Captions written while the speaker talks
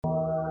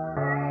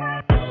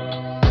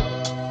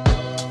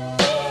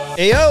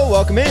Ayo,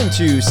 welcome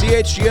into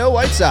CHGO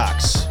White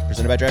Sox,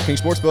 presented by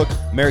DraftKings Sportsbook,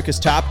 America's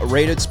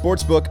top-rated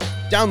sportsbook.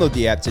 Download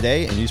the app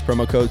today and use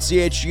promo code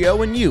CHGO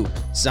when you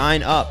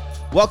sign up.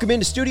 Welcome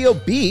into Studio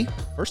B.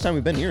 First time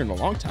we've been here in a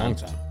long time.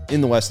 In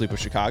the West Loop of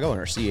Chicago in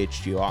our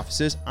CHGO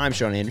offices. I'm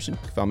Sean Anderson. You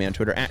can follow me on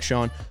Twitter at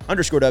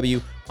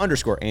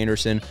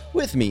Sean_W_Anderson.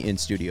 With me in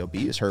Studio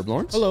B is Herb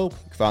Lawrence. Hello.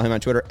 You can follow him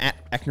on Twitter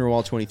at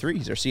Ecknerwall23.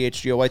 He's our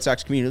CHGO White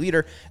Sox community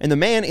leader. And the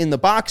man in the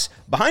box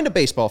behind a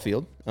baseball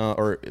field,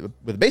 or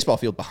with a baseball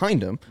field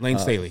behind him. Lane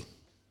Staley.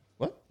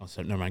 What? Oh,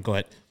 sorry, never mind. Go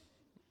ahead.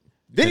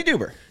 Vinny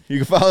Duber. You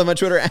can follow him on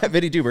Twitter at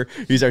Vinny Duber.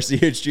 He's our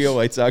CHGO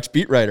White Sox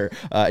beat writer.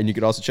 And you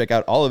can also check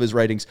out all of his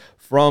writings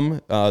from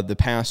the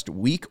past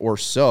week or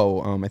so.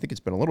 I think it's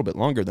been a little bit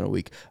longer than a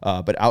week.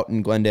 But out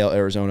in Glendale,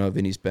 Arizona,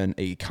 Vinny's been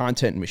a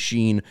content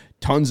machine.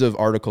 Tons of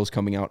articles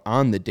coming out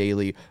on the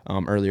daily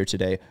earlier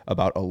today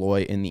about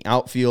Eloy in the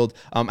outfield.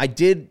 I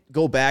did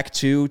go back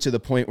to the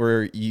point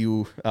where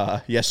you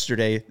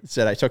yesterday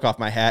said I took off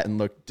my hat and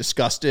looked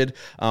disgusted.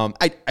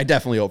 I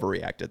definitely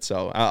overreacted.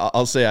 So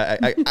I'll say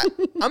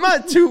I'm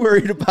not too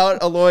worried about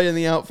Eloy in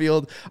the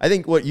outfield. I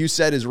think what you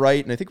said is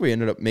right, and I think we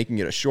ended up making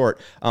it a short.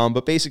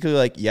 But basically,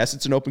 like, yes,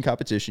 it's an open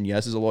competition.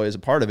 Yes, Eloy is a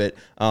part of it.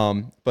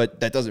 But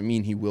that doesn't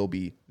mean he will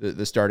be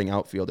the starting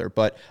outfielder.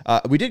 But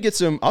we did get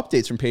some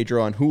updates from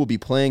Pedro on who will be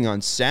playing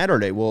on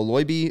Saturday. Will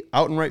Eloy be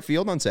out in right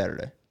field on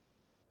Saturday?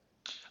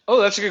 Oh,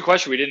 that's a good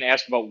question. We didn't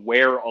ask about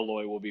where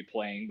Eloy will be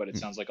playing, but it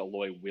sounds like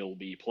Eloy will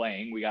be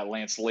playing. We got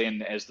Lance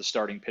Lynn as the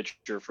starting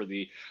pitcher for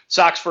the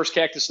Sox first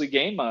Cactus League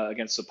game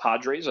against the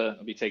Padres. It'll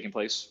be taking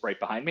place right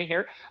behind me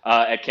here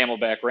at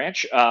Camelback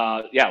Ranch.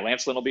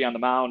 Lance Lynn will be on the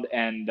mound,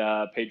 and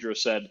Pedro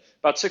said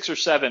about 6 or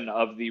 7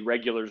 of the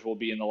regulars will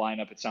be in the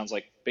lineup. It sounds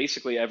like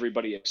basically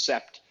everybody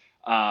except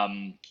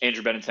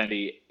Andrew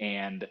Benintendi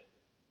and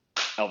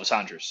Elvis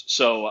Andrus.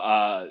 So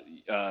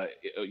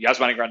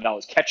Yasmani Grandal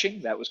is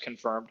catching. That was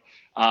confirmed.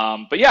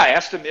 But yeah, I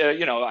asked him,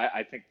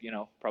 I think,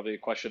 probably a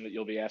question that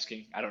you'll be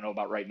asking. I don't know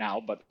about right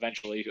now, but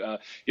eventually,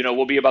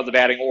 will be about the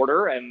batting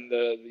order and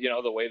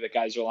the way that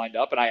guys are lined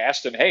up. And I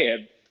asked him,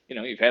 hey,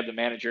 you've had the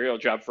managerial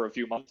job for a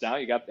few months now.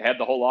 Had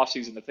the whole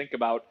offseason to think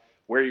about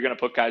where you're going to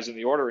put guys in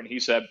the order. And he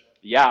said,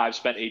 yeah, I've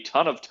spent a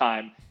ton of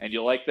time, and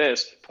you'll like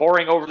this,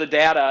 poring over the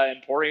data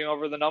and poring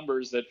over the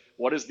numbers that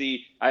what is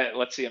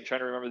let's see, I'm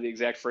trying to remember the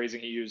exact phrasing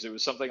he used. It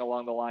was something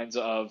along the lines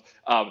of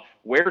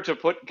where to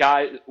put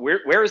guys,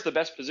 where is the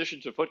best position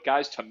to put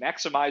guys to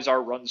maximize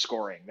our run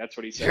scoring? That's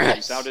what he said.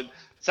 Yes. He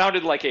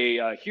sounded like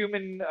a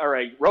human or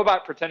a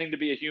robot pretending to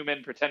be a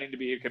human, pretending to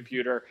be a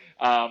computer.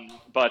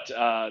 But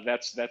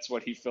that's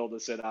what he filled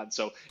us in on.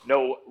 So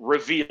no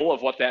reveal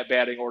of what that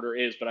batting order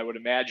is, but I would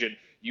imagine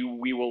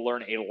we will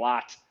learn a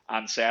lot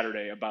on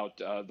Saturday about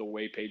the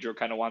way Pedro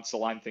kind of wants to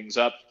line things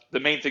up. The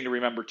main thing to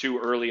remember, too,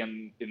 early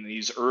in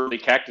these early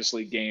Cactus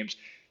League games,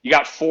 you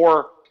got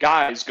 4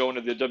 guys going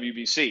to the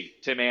WBC.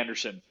 Tim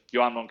Anderson,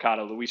 Yohan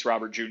Moncada, Luis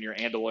Robert Jr.,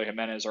 and Eloy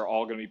Jimenez are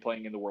all going to be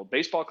playing in the World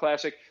Baseball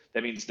Classic.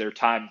 That means their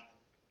time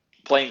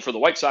playing for the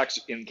White Sox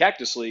in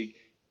Cactus League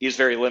is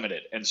very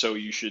limited, and so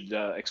you should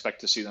expect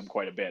to see them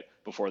quite a bit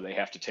before they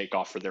have to take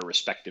off for their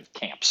respective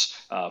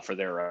camps for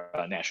their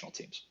national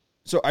teams.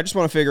 So I just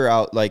want to figure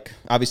out,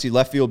 obviously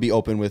left field will be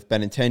open with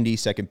Benintendi,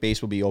 second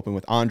base will be open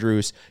with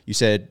Andrus. You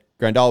said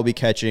Grandal will be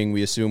catching.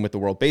 We assume with the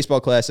World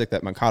Baseball Classic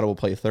that Moncada will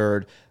play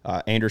third,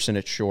 Anderson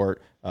at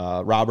short,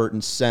 Robert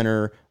in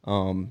center.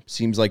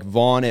 Seems like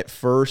Vaughn at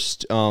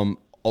first,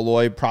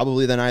 Eloy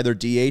probably then either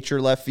DH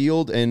or left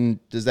field. And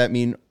does that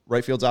mean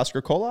right field's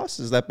Oscar Colas?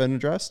 Has that been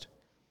addressed?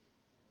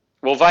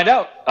 We'll find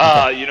out.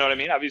 You know what I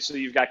mean? Obviously,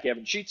 you've got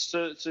Gavin Sheets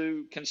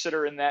to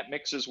consider in that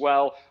mix as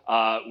well.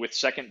 With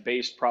second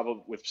base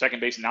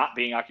not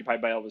being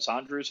occupied by Elvis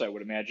Andrus, I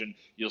would imagine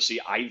you'll see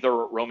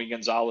either Romy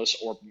Gonzalez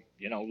or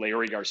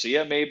Larry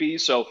Garcia maybe.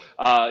 So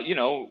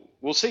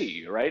we'll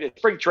see. Right? It's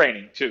spring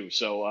training too,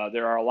 so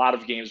there are a lot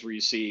of games where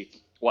you see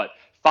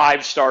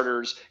 5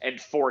 starters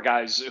and 4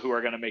 guys who are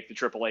going to make the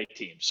AAA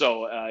team.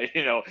 So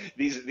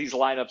these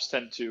lineups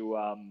tend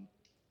to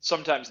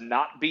sometimes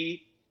not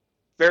be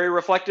very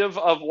reflective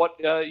of what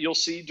you'll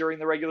see during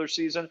the regular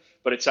season,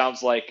 but it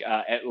sounds like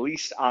at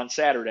least on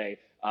Saturday,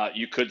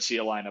 you could see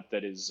a lineup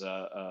that is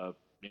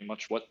pretty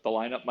much what the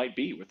lineup might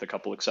be, with a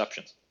couple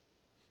exceptions.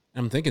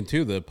 I'm thinking,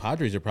 too, the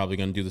Padres are probably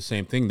going to do the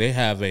same thing. They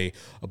have a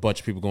bunch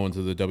of people going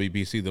to the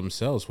WBC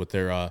themselves with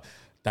their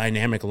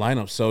dynamic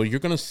lineup. So you're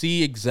going to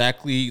see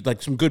exactly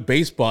some good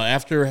baseball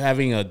after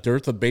having a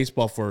dearth of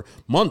baseball for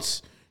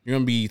months. You're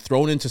going to be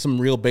thrown into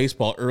some real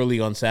baseball early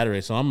on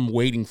Saturday. So I'm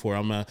waiting for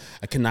I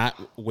cannot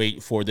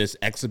wait for this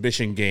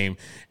exhibition game.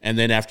 And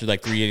then after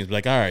 3 innings, be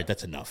all right,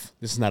 that's enough.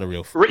 This is not a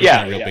real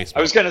baseball.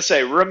 I was going to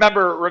say,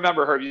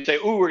 remember, Herb, you say,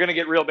 we're going to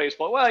get real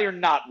baseball. Well, you're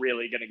not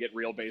really going to get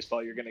real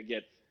baseball. You're going to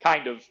get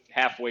kind of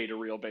halfway to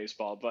real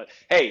baseball. But,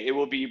 hey, it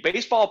will be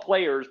baseball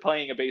players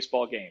playing a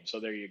baseball game. So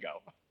there you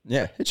go.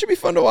 Yeah, it should be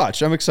fun to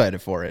watch. I'm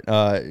excited for it.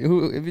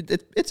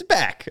 It's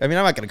back. I mean,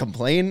 I'm not going to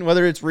complain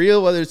whether it's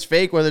real, whether it's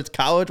fake, whether it's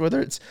college,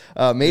 whether it's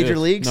major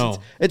leagues.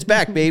 It's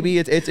back, baby.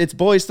 It's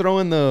boys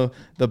throwing the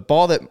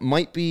ball that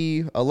might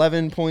be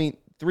 11.3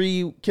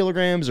 13.3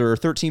 kilograms or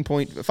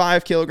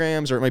 13.5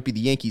 kilograms, or it might be the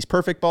Yankees'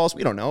 perfect balls.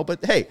 We don't know,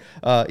 but hey,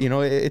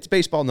 it's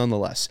baseball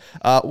nonetheless.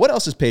 What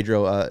else has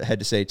Pedro had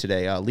to say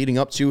today, leading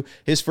up to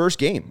his first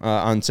game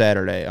on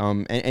Saturday?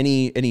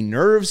 Any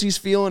nerves he's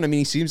feeling? I mean,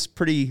 he seems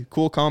pretty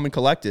cool, calm, and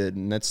collected,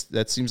 and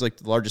that seems like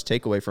the largest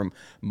takeaway from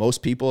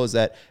most people is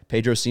that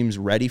Pedro seems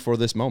ready for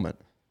this moment.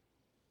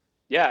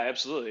 Yeah,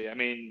 absolutely. I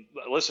mean,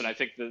 listen, I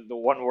think the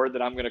one word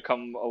that I'm going to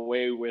come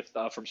away with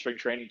from spring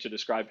training to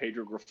describe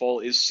Pedro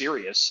Grifol is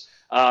serious.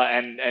 I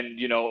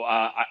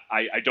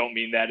don't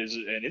mean that as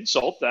an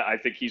insult. I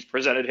think he's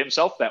presented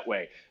himself that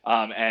way.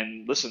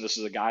 And listen, this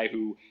is a guy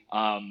who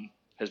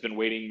has been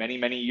waiting many,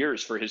 many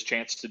years for his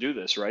chance to do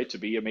this, right? To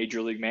be a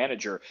major league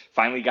manager.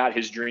 Finally got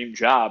his dream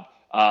job.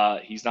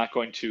 He's not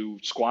going to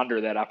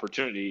squander that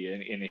opportunity,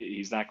 and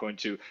he's not going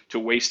to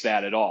waste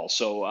that at all.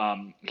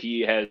 So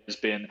he has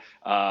been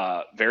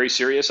very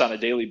serious on a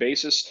daily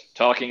basis,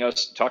 talking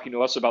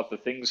to us about the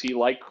things he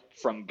liked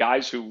from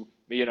guys who,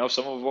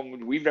 some of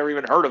them we've never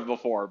even heard of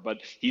before. But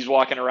he's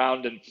walking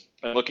around and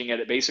looking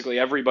at it, basically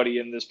everybody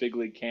in this big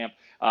league camp,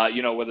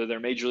 whether they're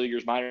major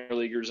leaguers, minor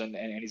leaguers, and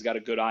he's got a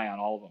good eye on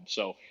all of them.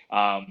 So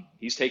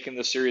he's taking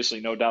this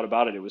seriously, no doubt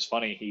about it. It was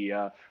funny. He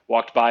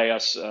walked by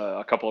us,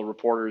 a couple of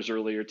reporters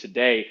earlier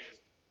today.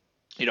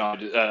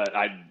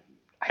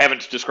 I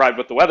haven't described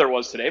what the weather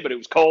was today, but it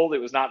was cold. It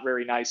was not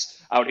very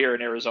nice out here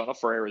in Arizona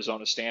for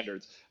Arizona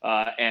standards.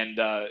 And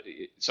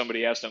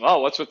somebody asked him, "Oh,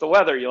 what's with the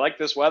weather? You like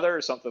this weather?"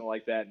 or something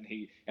like that.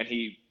 And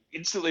he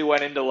instantly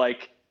went into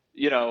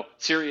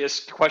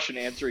serious question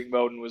answering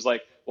mode and was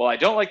like, "Well, I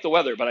don't like the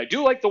weather, but I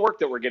do like the work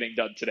that we're getting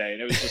done today."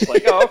 And it was just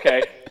like, "Oh,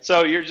 okay."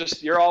 So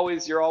you're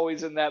always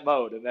in that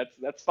mode, and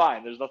that's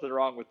fine. There's nothing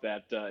wrong with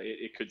that.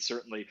 It could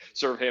certainly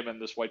serve him and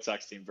this White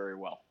Sox team very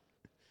well.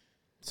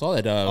 Saw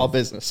that all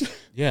business.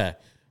 Yeah.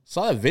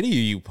 Saw that video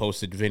you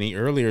posted, Vinny,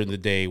 earlier in the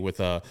day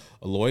with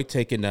Eloy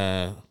taking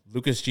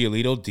Lucas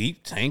Giolito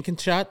deep tanking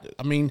shot.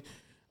 I mean,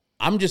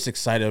 I'm just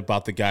excited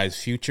about the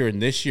guy's future,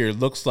 and this year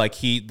looks like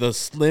the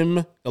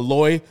slim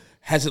Eloy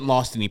hasn't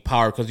lost any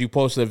power, because you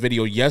posted a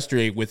video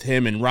yesterday with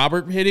him and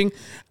Robert hitting.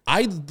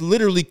 I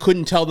literally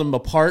couldn't tell them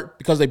apart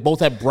because they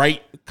both had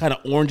bright kind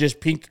of orangish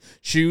pink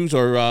shoes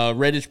or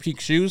reddish pink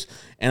shoes,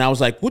 and I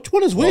was like, which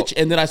one is which?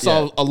 And then I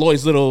saw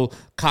Eloy's little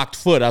cocked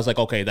foot. I was like,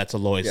 okay, that's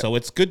Eloy. Yeah. So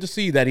it's good to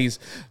see that he's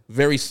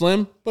very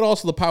slim, but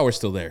also the power's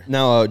still there.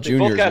 Now,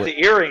 juniors, both got the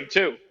earring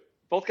too.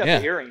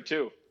 The earring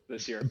too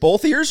this year.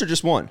 Both ears or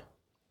just one?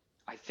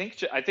 I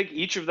think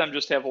each of them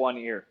just have one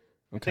ear.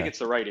 Okay. I think it's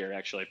the right ear,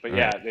 actually. But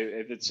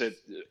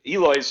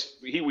Eloy's.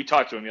 We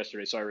talked to him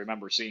yesterday, so I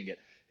remember seeing it.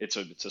 It's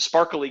a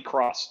sparkly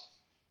cross.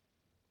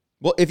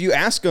 Well, if you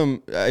ask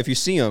him, if you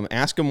see him,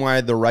 ask him why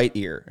the right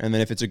ear, and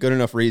then if it's a good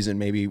enough reason,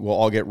 maybe we'll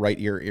all get right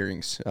ear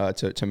earrings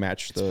to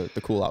match the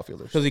cool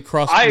outfielders. Because he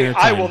crossed.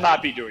 I will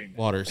not be doing that.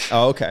 Waters.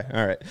 Oh, okay,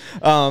 all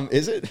right.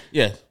 Is it?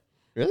 Yeah.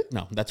 Really?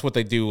 No, that's what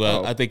they do.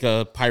 I think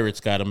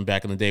Pirates got them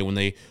back in the day when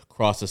they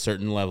crossed a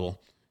certain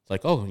level.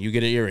 Like, oh, you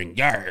get an earring.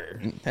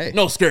 Yarr. Hey.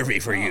 No scurvy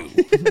for you.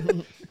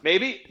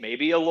 Maybe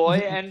Eloy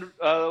and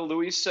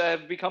Luis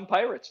have become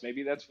Pirates.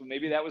 Maybe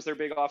that was their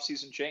big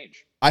offseason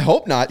change. I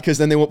hope not, because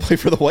then they won't play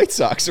for the White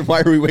Sox, and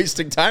why are we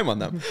wasting time on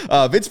them?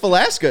 Vince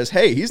Velasquez,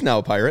 hey, he's now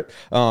a Pirate,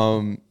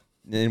 and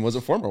was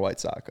a former White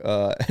Sox.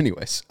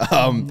 Anyways,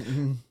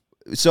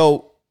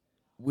 so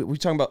we're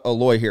talking about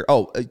Eloy here.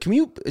 Oh, can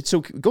you?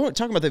 So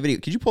talk about that video.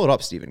 Could you pull it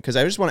up, Steven? Because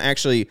I just want to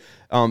actually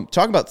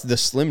talk about the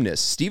slimness.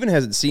 Steven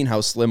hasn't seen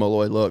how slim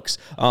Eloy looks.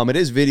 It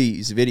is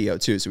Vinny's video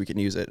too, so we can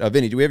use it.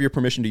 Vinny, do we have your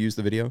permission to use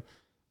the video?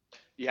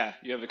 Yeah,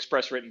 you have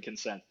express written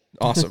consent.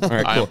 Awesome. All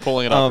right, cool. I'm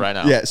pulling it up right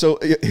now. Yeah, so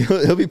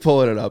he'll be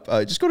pulling it up.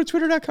 Just go to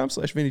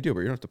twitter.com/VinnyDuber. You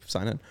don't have to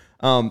sign in.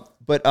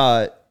 But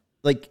I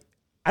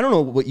don't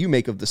know what you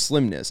make of the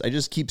slimness. I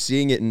just keep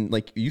seeing it, and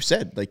like you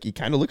said, like he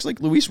kind of looks like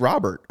Luis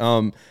Robert.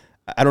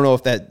 I don't know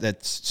if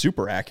that's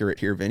super accurate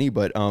here, Vinny,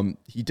 but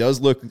he does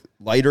look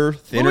lighter,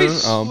 thinner.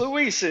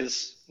 Luis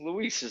is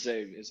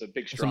a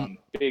big,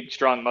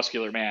 strong,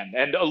 muscular man,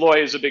 and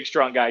Eloy is a big,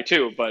 strong guy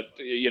too. But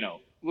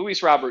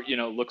Luis Robert,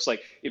 looks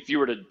like if you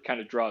were to kind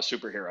of draw a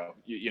superhero,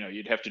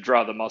 you'd have to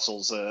draw the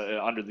muscles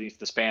underneath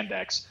the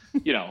spandex.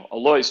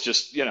 Eloy's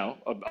just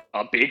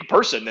a big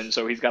person, and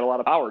so he's got a lot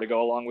of power to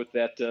go along with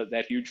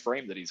that huge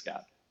frame that he's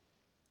got.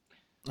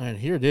 And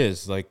here it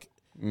is, like.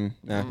 I'm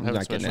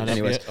not getting it.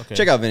 Anyways, okay.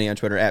 Check out Vinny on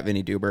Twitter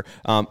 @VinnyDuber.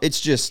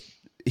 It's just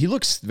he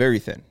looks very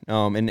thin,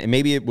 and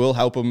maybe it will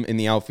help him in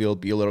the outfield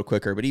be a little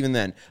quicker. But even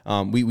then,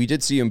 we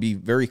did see him be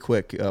very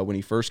quick when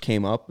he first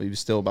came up. He was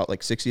still about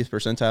like 60th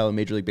percentile in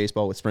Major League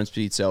Baseball with sprint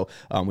speed. So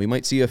we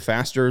might see a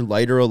faster,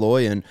 lighter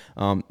Eloy, and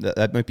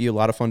that might be a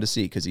lot of fun to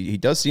see because he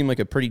does seem like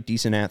a pretty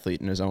decent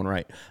athlete in his own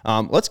right.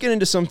 Let's get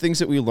into some things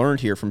that we learned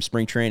here from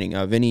spring training.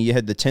 Vinny, you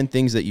had the 10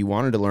 things that you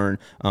wanted to learn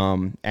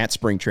at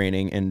spring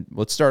training, and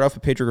let's start off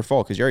with Pedro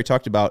Grifol because you already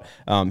talked about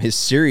his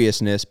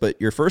seriousness. But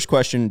your first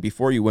question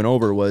before you went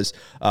over was,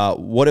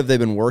 What have they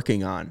been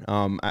working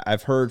on?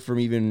 I've heard from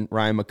even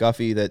Ryan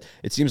McGuffey that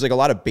it seems like a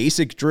lot of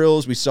basic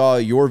drills. We saw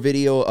your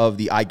video of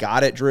the I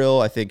got it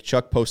drill. I think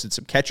Chuck posted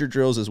some catcher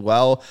drills as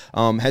well.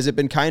 Has it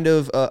been kind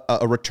of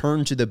a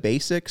return to the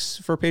basics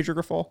for Pedro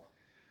Grifol?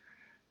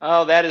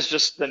 Oh, that is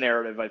just the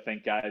narrative, I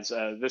think, guys.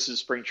 This is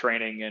spring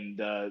training,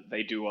 and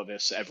they do all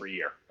this every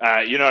year.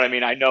 You know what I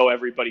mean? I know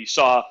everybody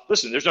saw.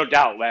 Listen, there's no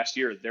doubt last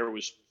year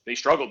they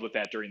struggled with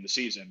that during the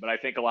season, but I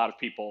think a lot of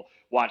people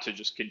want to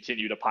just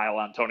continue to pile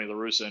on Tony La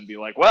Russa and be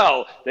like,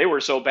 well, they were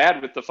so bad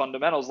with the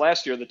fundamentals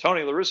last year that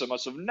Tony La Russa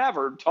must have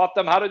never taught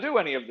them how to do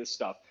any of this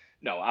stuff.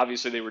 No,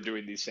 obviously they were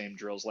doing these same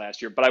drills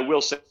last year, but I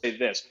will say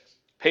this.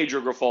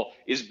 Pedro Grifol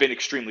has been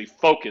extremely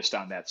focused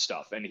on that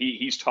stuff. And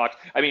he's talked,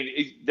 I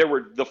mean, there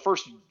were the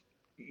first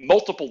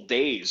multiple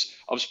days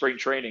of spring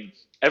training.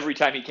 Every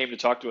time he came to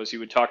talk to us, he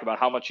would talk about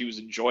how much he was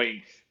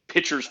enjoying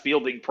pitchers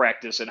fielding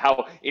practice and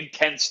how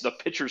intense the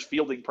pitchers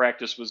fielding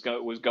practice was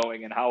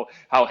going and how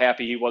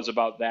happy he was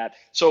about that.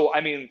 So,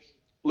 I mean,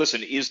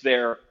 listen, is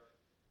there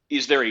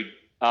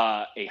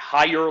a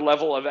higher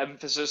level of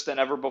emphasis than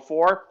ever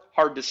before?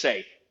 Hard to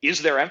say.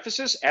 Is there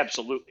emphasis?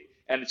 Absolutely.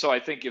 And so I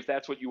think if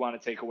that's what you want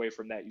to take away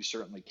from that, you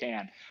certainly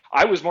can.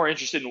 I was more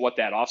interested in what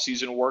that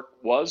offseason work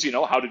was. You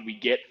know, how did we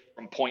get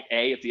from point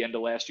A at the end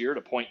of last year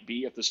to point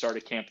B at the start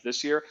of camp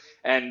this year?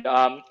 And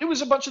it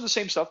was a bunch of the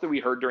same stuff that we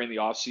heard during the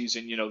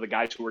offseason. You know, the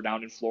guys who were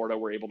down in Florida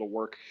were able to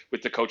work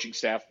with the coaching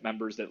staff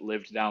members that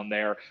lived down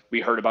there.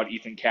 We heard about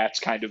Ethan Katz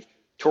kind of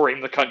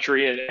touring the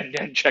country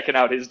and checking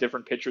out his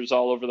different pitchers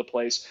all over the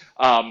place.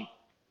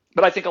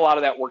 But I think a lot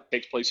of that work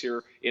takes place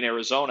here in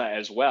Arizona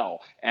as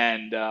well,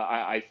 and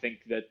I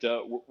think that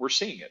we're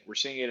seeing it. We're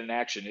seeing it in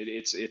action.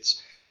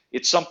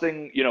 It's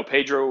something, you know,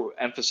 Pedro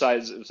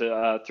emphasizes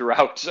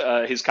throughout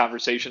his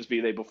conversations,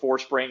 be they before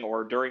spring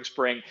or during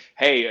spring.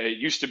 Hey, it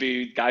used to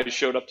be guys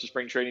showed up to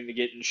spring training to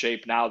get in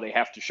shape. Now they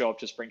have to show up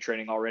to spring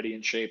training already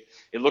in shape.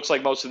 It looks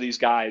like most of these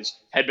guys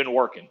had been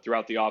working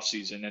throughout the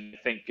offseason. And I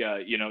think,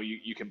 you know,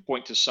 you can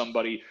point to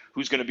somebody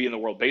who's going to be in the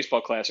World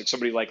Baseball Classic,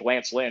 somebody like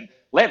Lance Lynn.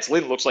 Lance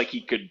Lynn looks like he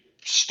could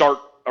start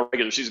a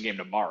regular season game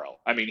tomorrow.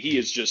 I mean,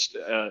 he's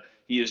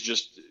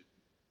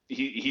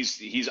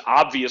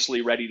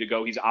obviously ready to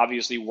go. He's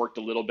obviously worked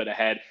a little bit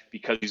ahead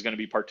because he's going to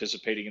be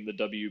participating in the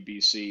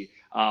WBC.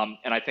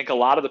 And I think a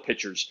lot of the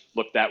pitchers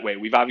look that way.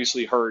 We've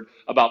obviously heard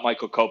about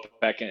Michael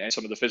Kopech and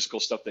some of the physical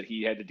stuff that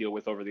he had to deal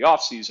with over the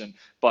offseason.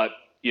 But,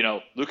 you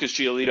know, Lucas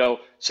Giolito,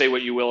 say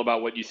what you will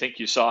about what you think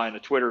you saw in a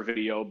Twitter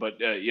video, but,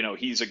 you know,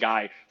 he's a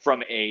guy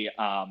from a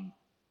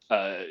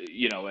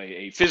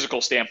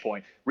physical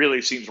standpoint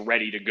really seems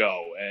ready to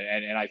go.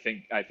 And I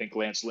think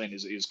Lance Lynn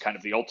is kind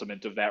of the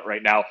ultimate of that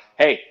right now.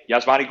 Hey,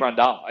 Yasmani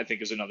Grandal, I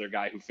think, is another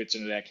guy who fits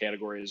into that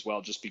category as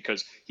well, just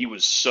because he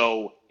was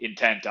so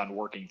intent on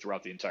working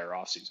throughout the entire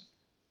offseason.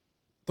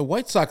 The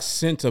White Sox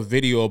sent a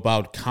video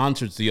about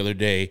concerts the other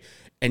day,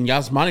 and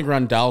Yasmani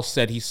Grandal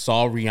said he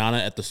saw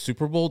Rihanna at the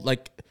Super Bowl.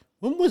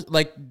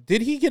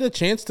 Did he get a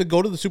chance to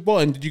go to the Super Bowl?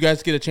 And did you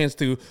guys get a chance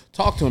to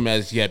talk to him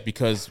as yet?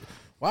 Because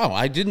wow,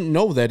 I didn't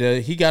know that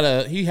he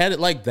had it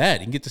like that.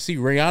 You can get to see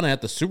Rihanna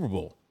at the Super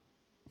Bowl.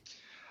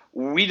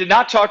 We did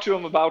not talk to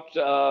him about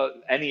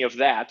any of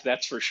that,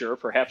 that's for sure.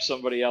 Perhaps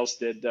somebody else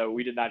did.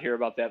 We did not hear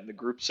about that in the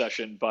group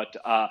session. But,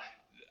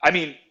 I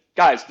mean,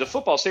 guys, the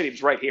football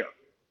stadium's right here.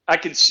 I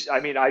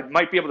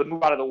might be able to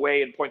move out of the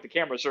way and point the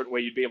camera a certain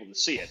way you'd be able to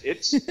see it.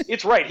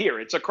 It's right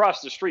here. It's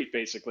across the street,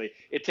 basically.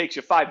 It takes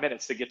you 5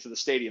 minutes to get to the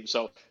stadium.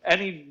 So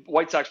any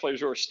White Sox players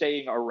who are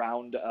staying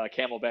around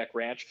Camelback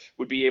Ranch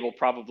would be able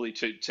probably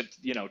to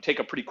take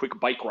a pretty quick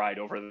bike ride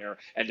over there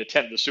and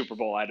attend the Super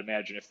Bowl, I'd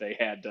imagine, if they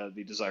had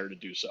the desire to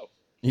do so.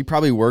 He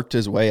probably worked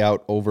his way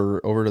out over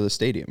to the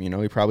stadium. You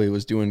know, he probably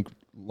was doing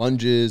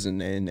lunges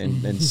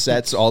and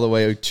sets all the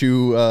way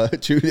to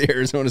the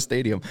Arizona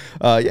Stadium.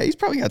 Yeah, he's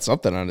probably got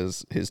something on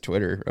his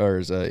Twitter or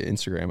his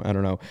Instagram. I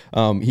don't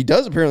know. He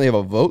does apparently have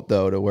a vote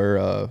though to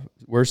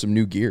wear some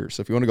new gear.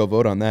 So if you want to go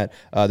vote on that,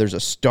 there's a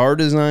star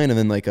design and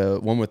then like a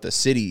one with the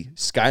city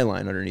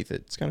skyline underneath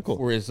it. It's kind of cool.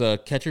 For his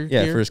catcher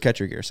gear? Yeah, for his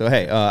catcher gear. So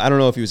hey, I don't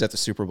know if he was at the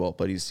Super Bowl,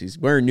 but he's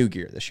wearing new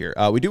gear this year.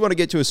 We do want to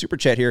get to a super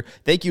chat here.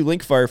 Thank you,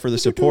 Linkfire, for the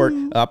support.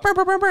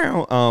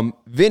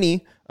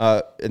 Vinny.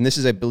 And this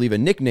is, I believe, a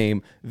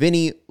nickname.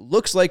 Vinny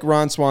looks like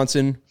Ron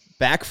Swanson,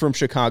 back from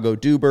Chicago.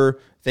 Duber,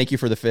 thank you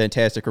for the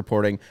fantastic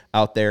reporting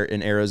out there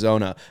in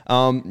Arizona.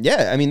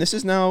 Yeah, I mean, this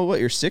is now,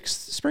 your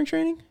sixth spring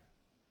training?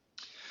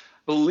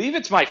 Believe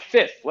it's my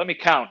fifth. Let me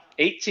count.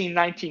 18,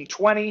 19,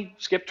 20.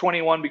 Skipped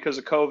 21 because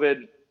of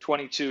COVID.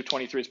 22,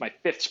 23 is my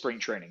fifth spring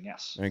training,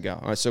 yes. There you go.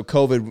 All right, so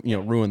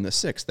COVID, ruined the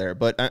sixth there.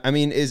 But, I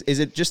mean, is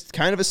it just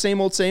kind of a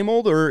same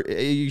old, or are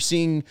you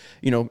seeing,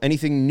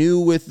 anything new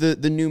with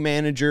the new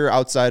manager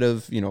outside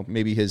of,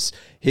 maybe his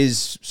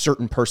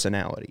certain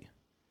personality?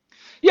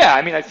 Yeah,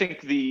 I mean, I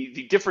think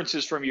the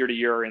differences from year to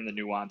year are in the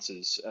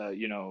nuances,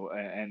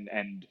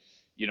 and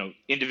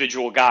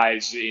individual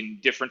guys in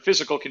different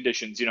physical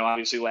conditions.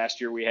 Obviously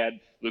last year we had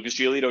Lucas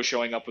Giolito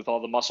showing up with all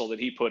the muscle that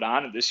he put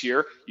on, and this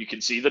year you can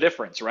see the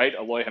difference, right?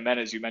 Eloy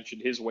Jimenez, you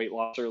mentioned his weight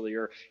loss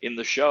earlier in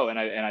the show, and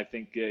I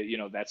think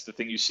that's the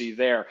thing you see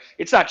there.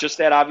 It's not just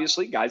that,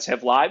 obviously. Guys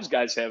have lives,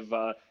 guys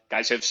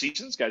have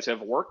seasons, guys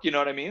have work. You know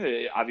what I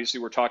mean? Obviously,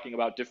 we're talking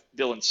about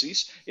Dylan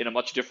Cease in a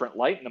much different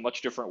light, in a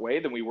much different way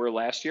than we were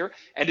last year.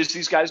 And as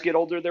these guys get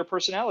older, their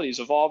personalities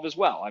evolve as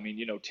well. I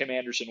mean, Tim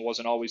Anderson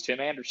wasn't always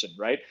Tim Anderson,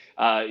 right?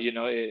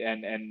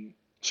 And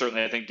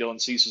certainly I think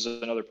Dylan Cease is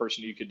another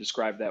person you could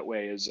describe that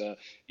way as,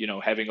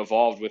 having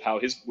evolved with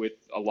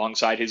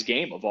alongside his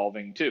game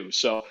evolving too.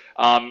 So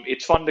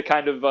it's fun to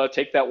kind of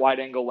take that wide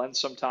angle lens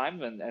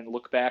sometime and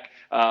look back.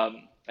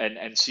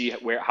 And see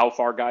how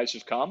far guys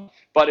have come.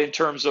 But in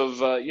terms of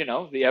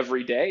the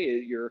everyday,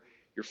 you're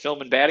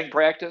filming batting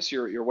practice.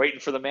 You're waiting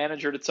for the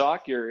manager to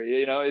talk.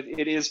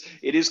 It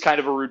is kind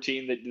of a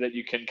routine that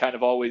you can kind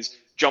of always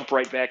jump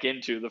right back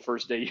into the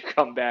first day you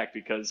come back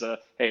because hey,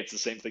 it's the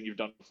same thing you've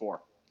done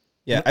before.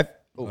 Yeah,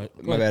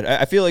 my bad.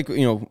 I feel like,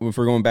 if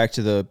we're going back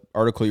to the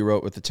article you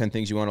wrote with the 10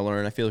 things you want to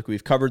learn, I feel like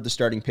we've covered the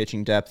starting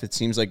pitching depth. It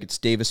seems like it's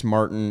Davis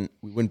Martin.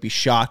 We wouldn't be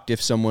shocked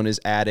if someone is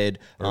added.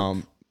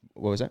 What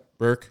was that?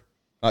 Burke.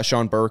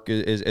 Sean Burke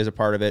is a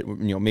part of it.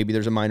 Maybe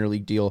there's a minor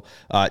league deal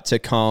to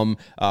come.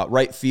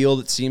 Right field,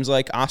 it seems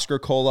like Oscar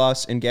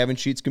Colas and Gavin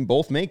Sheets can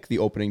both make the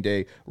opening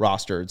day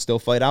roster and still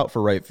fight out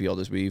for right field.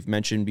 As we've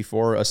mentioned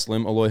before, a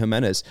slim Eloy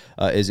Jimenez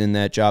is in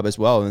that job as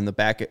well. And in the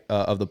back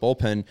of the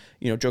bullpen,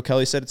 Joe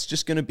Kelly said it's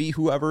just going to be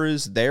whoever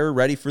is there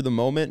ready for the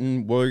moment,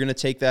 and we're going to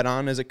take that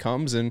on as it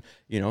comes. And,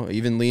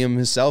 even Liam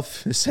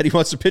himself said he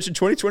wants to pitch in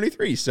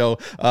 2023. So,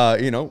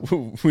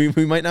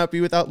 we might not be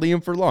without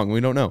Liam for long.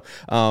 We don't know.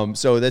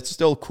 So that's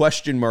still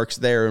question marks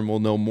there, and we'll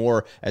know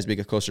more as we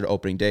get closer to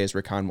opening day, as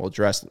Rick Hahn will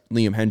address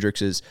Liam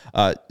Hendricks'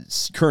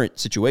 current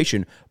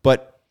situation.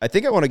 But I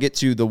think I want to get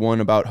to the one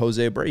about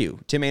Jose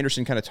Abreu. Tim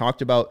Anderson kind of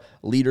talked about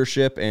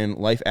leadership and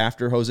life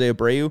after Jose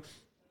Abreu.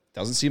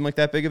 Doesn't seem like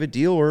that big of a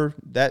deal or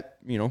that,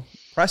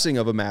 pressing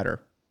of a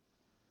matter.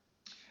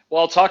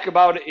 Well, I'll talk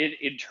about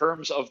it in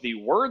terms of the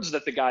words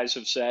that the guys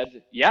have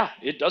said. Yeah,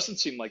 it doesn't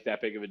seem like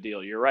that big of a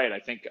deal. You're right. I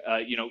think,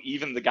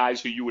 even the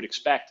guys who you would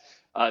expect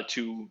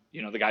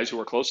the guys who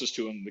are closest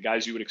to him, the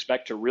guys you would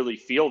expect to really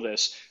feel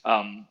this,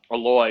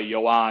 Eloy,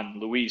 Yoan,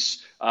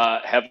 Luis,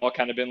 have all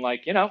kind of been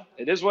like,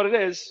 it is what it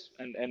is.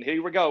 And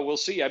here we go. We'll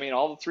see. I mean,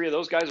 all the three of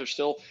those guys are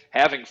still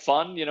having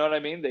fun. You know what I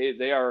mean?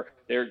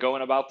 They're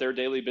going about their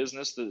daily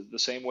business the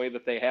same way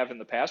that they have in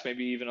the past,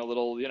 maybe even a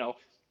little,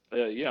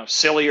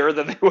 sillier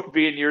than they would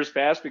be in years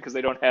past because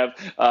they don't have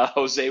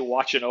Jose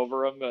watching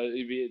over them,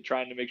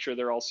 trying to make sure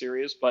they're all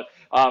serious. But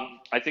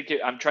I think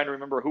I'm trying to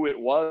remember who it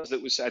was.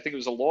 I think it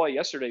was Eloy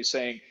yesterday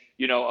saying,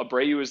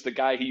 Abreu is the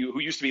guy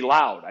who used to be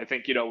loud. I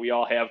think, we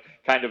all have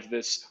kind of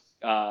this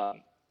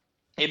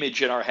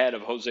image in our head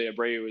of Jose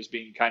Abreu as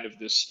being kind of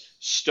this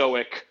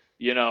stoic,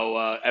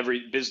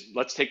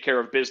 let's take care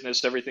of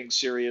business, everything's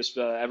serious,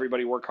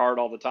 everybody work hard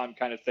all the time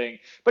kind of thing.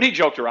 But he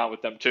joked around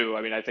with them too.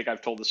 I mean, I think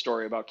I've told the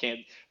story about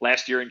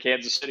last year in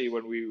Kansas City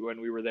when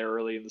we were there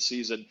early in the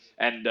season,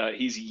 and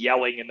he's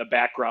yelling in the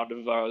background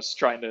of us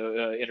trying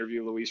to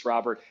interview Luis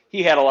Robert.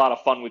 He had a lot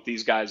of fun with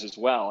these guys as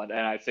well, and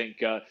I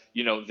think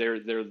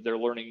they're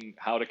learning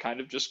how to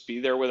kind of just be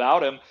there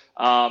without him.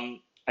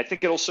 I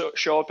think it'll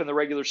show up in the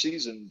regular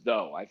season,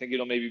 though. I think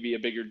it'll maybe be a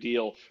bigger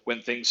deal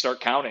when things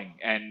start counting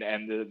and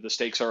the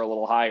stakes are a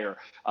little higher.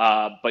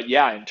 But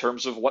yeah, in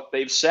terms of what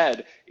they've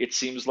said, it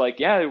seems like,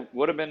 yeah, it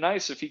would have been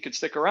nice if he could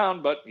stick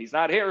around, but he's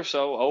not here.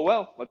 So, oh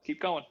well, let's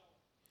keep going.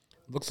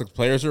 Looks like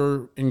players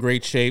are in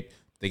great shape.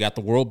 They got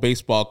the World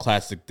Baseball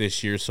Classic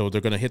this year, so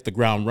they're going to hit the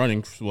ground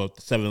running. What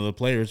 7 of the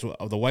players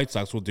of the White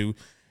Sox will do.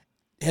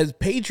 Has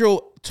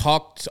Pedro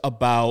talked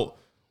about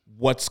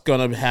what's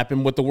going to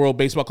happen with the World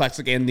Baseball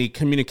Classic and the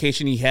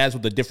communication he has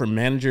with the different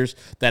managers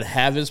that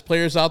have his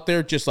players out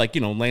there? Just like,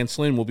 Lance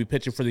Lynn will be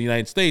pitching for the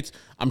United States.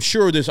 I'm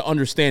sure there's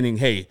understanding,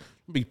 hey,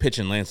 we'll be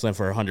pitching Lance Lynn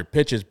for 100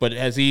 pitches. But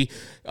has he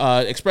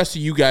expressed to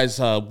you guys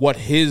what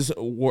he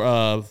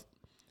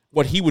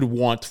would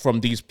want from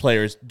these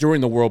players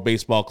during the World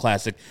Baseball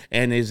Classic?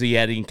 And is he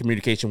adding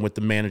communication with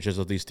the managers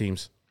of these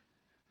teams?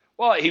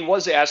 Well, he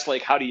was asked,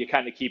 how do you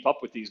kind of keep up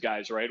with these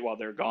guys, right, while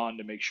they're gone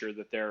to make sure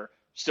that they're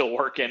still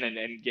working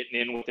and getting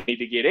in what they need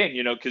to get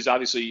in, because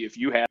obviously if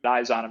you had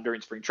eyes on him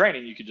during spring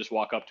training, you could just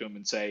walk up to him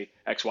and say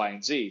X, Y,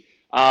 and Z.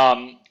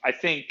 I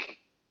think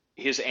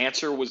his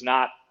answer was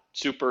not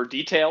super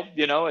detailed.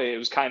 It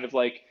was kind of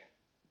like,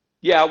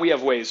 yeah, we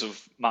have ways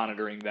of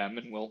monitoring them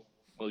and we'll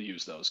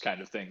use those kind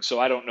of things. So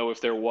I don't know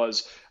if there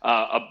was,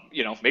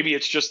 maybe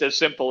it's just as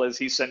simple as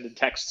he's sending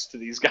texts to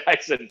these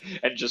guys and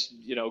just,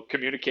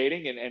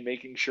 communicating and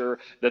making sure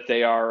that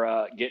they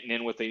are getting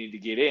in what they need to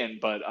get in.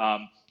 But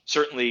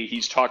certainly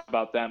he's talked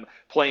about them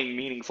playing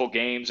meaningful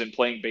games and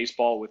playing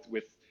baseball with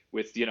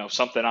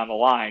something on the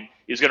line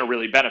is going to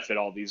really benefit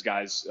all these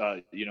guys,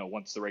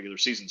 once the regular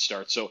season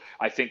starts. So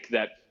I think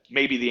that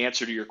maybe the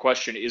answer to your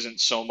question isn't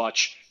so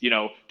much,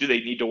 do they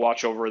need to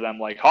watch over them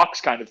like Hawks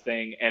kind of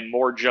thing, and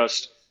more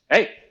just,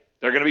 hey,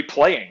 they're going to be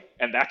playing,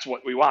 and that's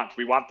what we want.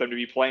 We want them to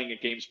be playing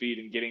at game speed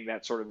and getting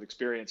that sort of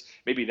experience.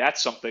 Maybe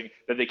that's something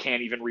that they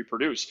can't even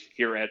reproduce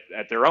here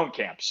at their own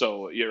camp.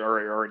 So,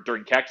 or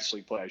during Cactus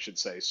League play, I should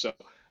say. So,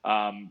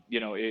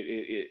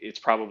 it's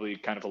probably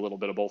kind of a little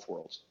bit of both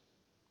worlds.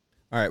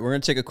 All right, we're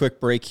going to take a quick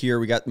break here.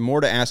 We got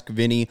more to ask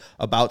Vinny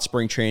about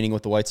spring training,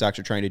 what the White Sox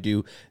are trying to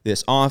do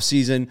this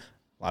offseason.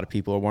 A lot of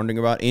people are wondering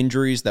about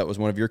injuries. That was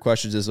one of your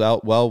questions as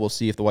well. Well, we'll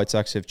see if the White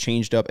Sox have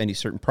changed up any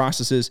certain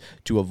processes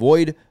to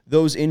avoid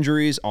those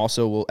injuries.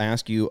 Also, we'll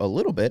ask you a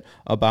little bit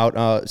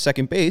about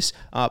second base,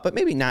 but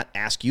maybe not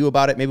ask you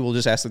about it. Maybe we'll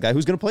just ask the guy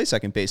who's going to play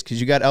second base,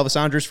 because you got Elvis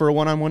Andrus for a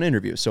one-on-one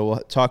interview. So we'll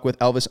talk with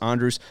Elvis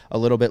Andrus a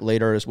little bit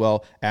later as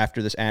well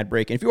after this ad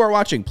break. And if you are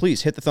watching,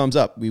 please hit the thumbs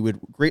up. We would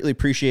greatly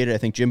appreciate it. I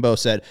think Jimbo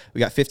said we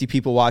got 50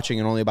 people watching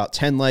and only about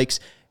 10 likes.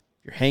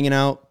 If you're hanging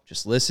out,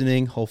 just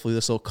listening, hopefully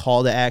this little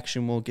call to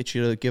action will get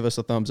you to give us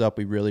a thumbs up.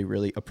 We really,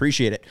 really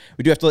appreciate it.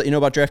 We do have to let you know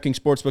about DraftKings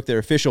Sportsbook, their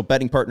official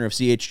betting partner of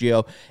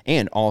CHGO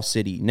and All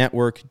City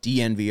Network,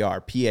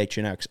 DNVR,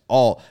 PHNX,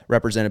 all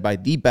represented by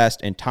the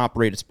best and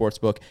top-rated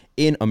sportsbook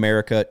in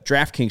America,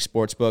 DraftKings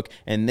Sportsbook,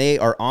 and they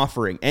are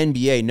offering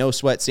NBA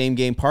no-sweat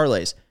same-game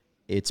parlays.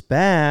 It's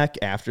back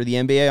after the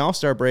NBA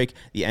All-Star break.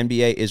 The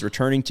NBA is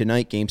returning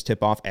tonight. Games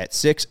tip off at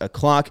 6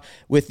 o'clock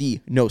with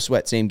the no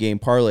sweat same game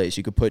parlays.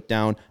 You could put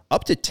down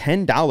up to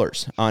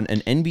 $10 on an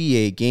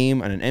NBA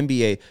game, on an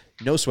NBA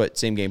no sweat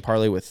same game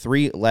parlay with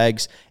 3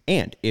 legs.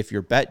 And if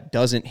your bet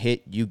doesn't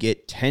hit, you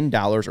get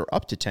 $10 or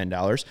up to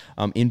 $10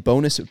 in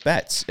bonus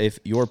bets if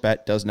your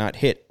bet does not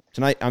hit.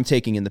 Tonight, I'm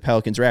taking in the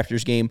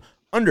Pelicans-Raptors game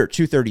under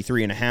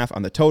 233.5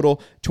 on the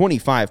total,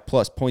 25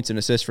 plus points and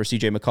assists for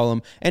CJ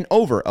McCollum, and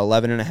over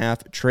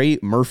 11.5 Trey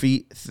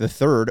Murphy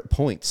III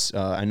points.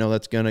 I know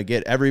that's going to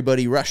get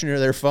everybody rushing to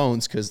their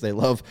phones because they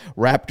love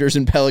Raptors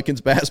and Pelicans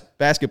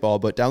basketball,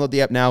 but download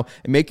the app now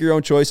and make your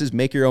own choices,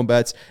 make your own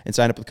bets, and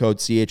sign up with code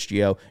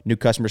CHGO. New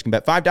customers can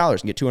bet $5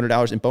 and get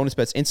 $200 in bonus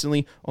bets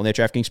instantly. Only at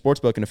DraftKings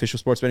Sportsbook, an official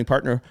sports betting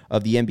partner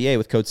of the NBA,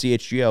 with code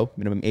CHGO.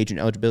 Minimum age and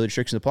eligibility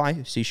restrictions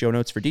apply. See show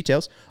notes for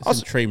details.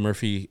 Also, Trey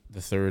Murphy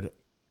III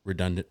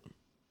redundant?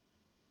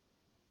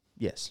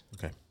 Yes.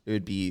 Okay. It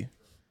would be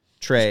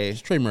Trey.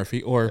 It's Trey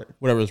Murphy, or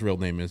whatever his real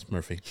name is,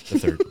 Murphy the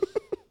third.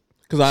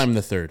 Because I'm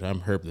the third. I'm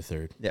Herb the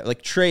third. Yeah,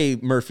 like Trey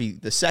Murphy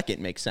the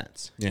second makes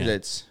sense. Yeah.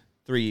 It's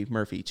 3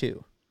 Murphy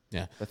 2.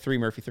 Yeah. But 3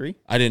 Murphy 3?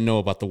 I didn't know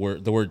about the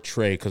word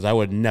Trey, because I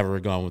would never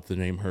have gone with the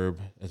name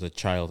Herb as a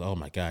child. Oh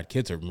my God,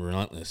 kids are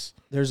relentless.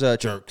 There's a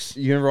jerks.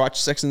 You ever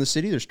watch Sex in the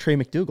City? There's Trey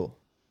McDougal.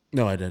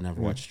 No, I didn't ever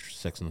watch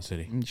Sex in the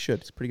City. You should.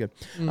 It's pretty good.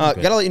 Got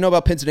to let you know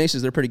about Pins and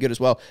Aces. They're pretty good as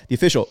well. The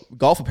official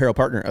golf apparel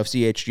partner of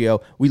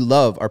CHGO. We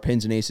love our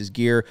Pins and Aces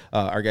gear.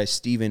 Our guy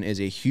Steven is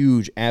a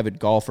huge avid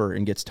golfer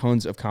and gets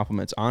tons of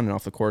compliments on and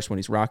off the course when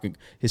he's rocking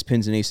his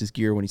Pins and Aces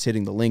gear, when he's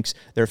hitting the links.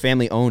 They're a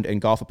family-owned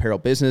and golf apparel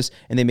business,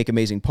 and they make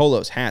amazing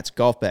polos, hats,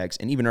 golf bags,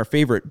 and even our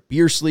favorite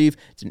beer sleeve.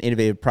 It's an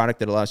innovative product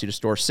that allows you to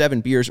store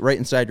 7 beers right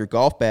inside your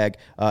golf bag.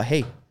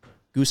 Hey,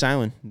 Goose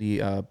Island,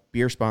 the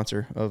beer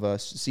sponsor of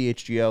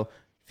CHGO,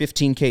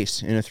 15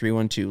 case in a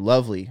 312.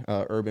 Lovely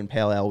urban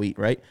pale ale wheat,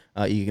 right?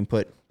 You can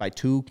buy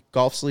 2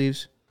 golf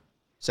sleeves,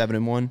 7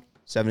 in one,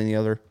 7 in the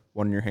other,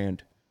 1 in your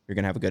hand. You're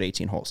going to have a good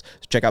 18 holes.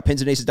 So check out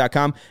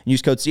pinsandaces.com and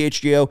use code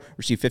CHGO.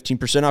 Receive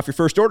 15% off your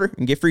first order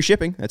and get free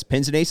shipping. That's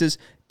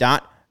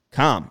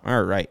pinsandaces.com.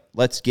 All right,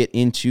 let's get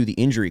into the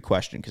injury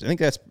question, because I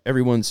think that's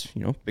everyone's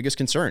biggest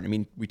concern. I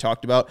mean, we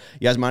talked about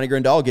Yasmani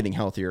Grandal getting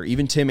healthier.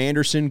 Even Tim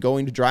Anderson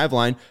going to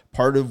Driveline.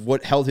 Part of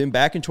what held him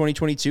back in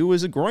 2022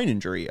 was a groin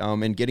injury,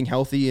 and getting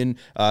healthy and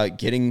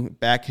getting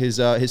back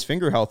his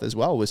finger health as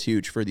well was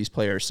huge for these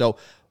players. So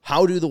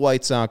how do the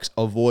White Sox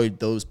avoid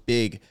those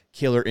big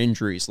killer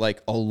injuries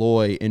like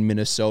Aloy in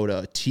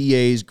Minnesota,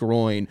 TA's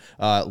groin,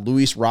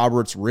 Luis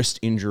Roberts' wrist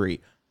injury?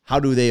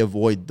 How do they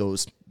avoid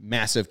those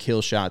massive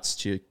kill shots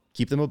to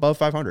keep them above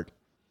 500?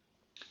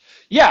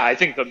 Yeah, I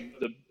think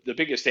the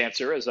biggest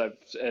answer, as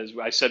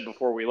I said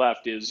before we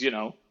left, is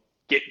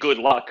get good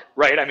luck,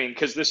 right? I mean,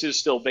 because this is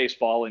still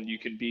baseball, and you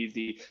can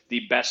be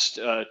the best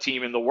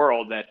team in the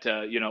world at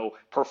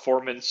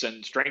performance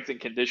and strength and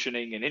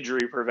conditioning and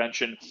injury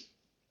prevention,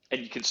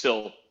 and you can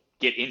still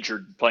get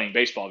injured playing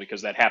baseball,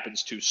 because that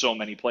happens to so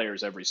many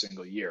players every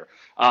single year.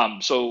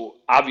 So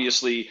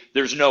obviously,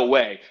 there's no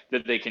way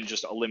that they can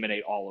just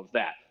eliminate all of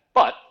that,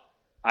 but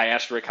I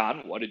asked Rick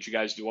Hahn, what did you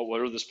guys do? What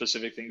are the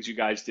specific things you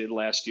guys did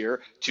last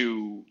year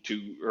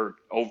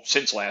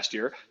since last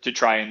year to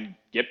try and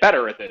get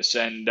better at this?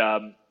 And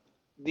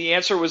the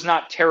answer was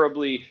not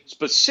terribly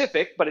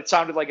specific, but it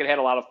sounded like it had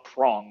a lot of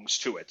prongs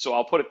to it. So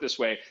I'll put it this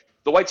way.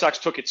 The White Sox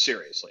took it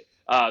seriously.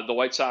 The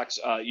White Sox,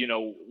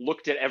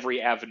 looked at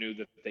every avenue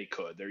that they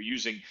could. They're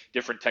using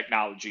different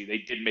technology. They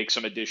did make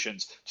some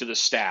additions to the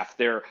staff.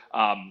 They're,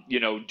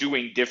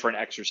 doing different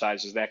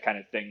exercises, that kind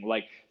of thing.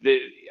 Like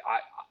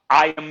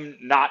I am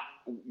not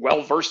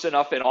well versed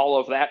enough in all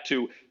of that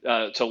to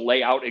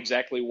lay out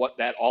exactly what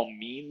that all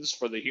means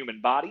for the human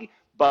body.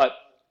 But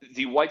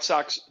the White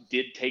Sox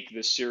did take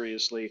this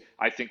seriously.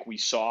 I think we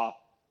saw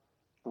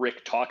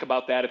Rick talk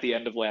about that at the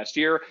end of last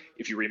year.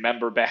 If you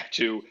remember back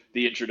to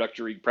the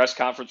introductory press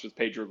conference with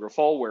Pedro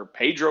Grifol, where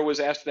Pedro was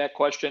asked that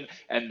question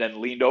and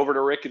then leaned over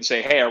to Rick and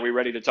say, hey, are we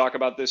ready to talk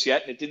about this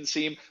yet? And it didn't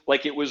seem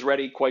like it was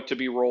ready quite to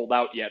be rolled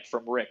out yet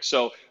from Rick.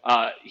 So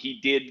he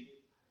did,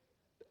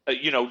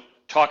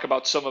 talk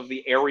about some of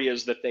the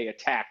areas that they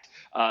attacked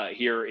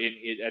here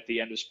at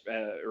the end of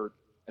or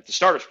at the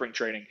start of spring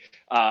training.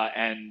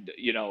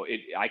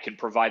 I can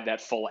provide that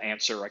full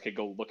answer. I could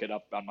go look it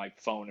up on my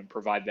phone and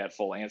provide that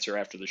full answer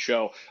after the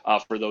show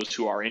for those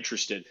who are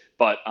interested.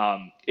 But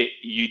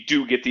you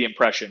do get the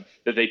impression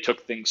that they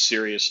took things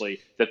seriously,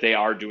 that they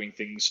are doing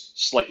things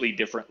slightly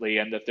differently,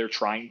 and that they're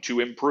trying to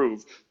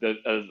improve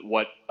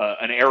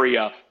an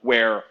area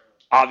where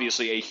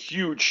obviously a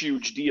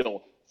huge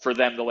deal for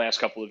them the last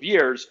couple of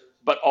years,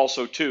 but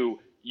also too,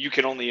 you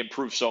can only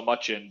improve so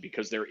much in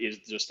because there is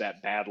just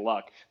that bad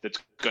luck that's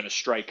going to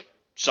strike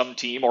some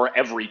team or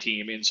every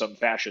team in some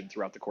fashion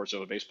throughout the course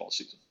of a baseball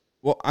season.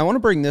 Well, I want to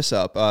bring this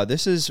up.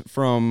 This is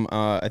from,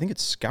 I think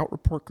it's Scout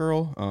Report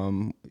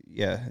Girl.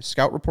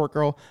 Scout Report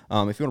Girl.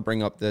 If you want to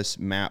bring up this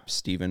map,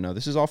 Steven,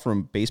 this is all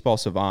from Baseball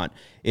Savant.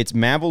 It's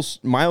miles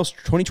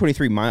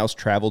 2023 miles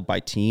traveled by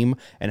team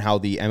and how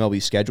the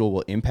MLB schedule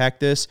will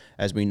impact this.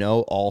 As we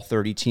know, all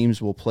 30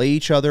 teams will play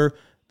each other.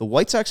 The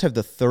White Sox have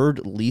the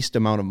third least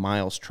amount of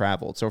miles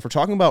traveled. So if we're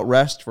talking about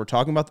rest, if we're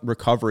talking about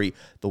recovery,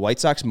 the White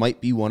Sox might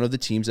be one of the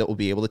teams that will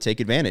be able to take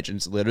advantage. And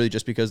it's literally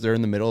just because they're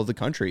in the middle of the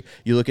country.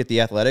 You look at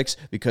the Athletics,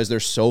 because they're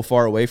so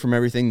far away from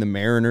everything, the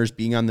Mariners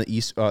being on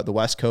the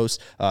West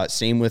Coast,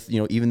 same with,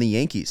 even the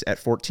Yankees at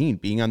 14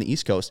 being on the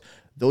East Coast.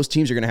 Those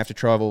teams are going to have to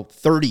travel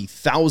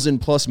 30,000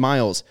 plus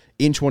miles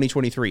in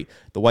 2023.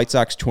 The White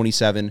Sox,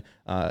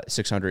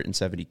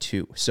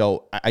 672.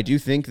 So I do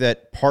think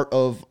that part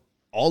of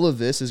all of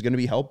this is going to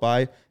be helped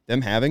by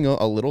them having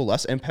a little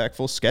less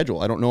impactful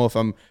schedule. I don't know if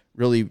I'm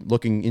really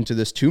looking into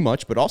this too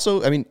much, but also,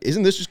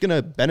 isn't this just going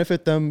to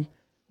benefit them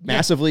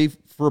massively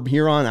from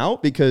here on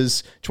out?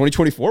 Because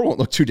 2024 won't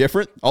look too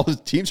different. All the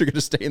teams are going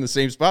to stay in the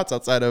same spots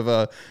outside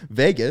of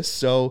Vegas.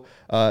 So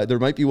there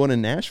might be one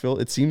in Nashville.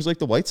 It seems like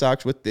the White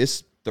Sox with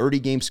this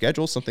 30-game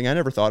schedule, something I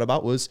never thought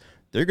about, was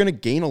they're going to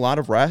gain a lot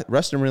of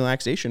rest and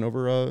relaxation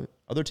over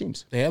other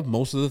teams. They have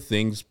most of the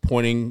things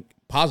pointing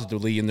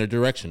positively in their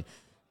direction.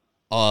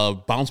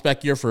 Bounce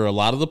back year for a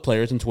lot of the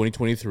players in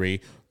 2023,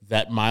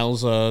 that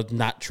miles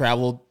not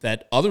traveled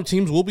that other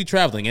teams will be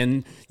traveling.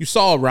 And you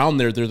saw around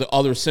there the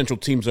other central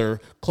teams are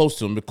close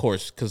to them, of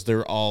course, because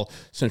they're all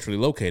centrally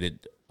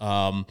located.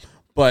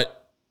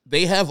 But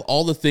they have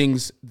all the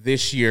things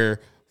this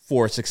year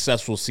for a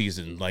successful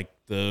season, like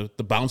the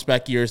bounce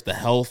back years, the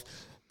health,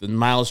 the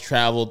miles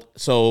traveled.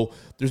 So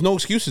there's no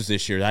excuses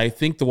this year. I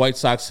think the White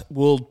Sox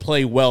will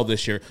play well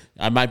this year.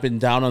 I might have been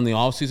down on the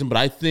offseason, but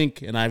I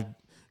think, and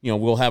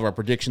we'll have our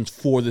predictions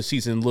for the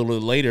season a little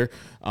bit later,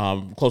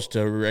 close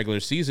to a regular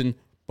season.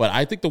 But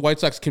I think the White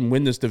Sox can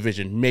win this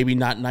division. Maybe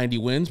not 90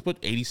 wins, but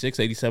 86,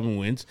 87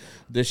 wins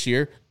this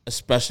year,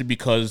 especially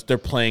because they're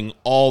playing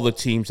all the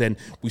teams. And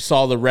we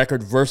saw the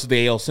record versus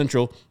the AL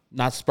Central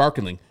not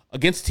sparkling.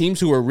 Against teams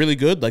who are really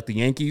good, like the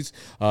Yankees,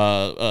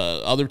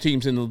 other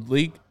teams in the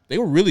league, they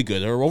were really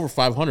good. They were over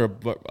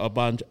 500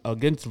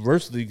 against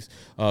versus these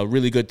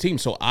really good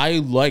teams. So I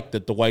like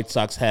that the White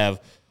Sox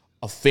have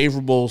a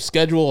favorable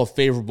schedule, a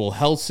favorable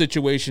health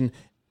situation,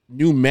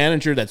 new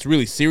manager that's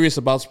really serious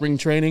about spring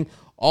training.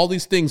 All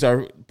these things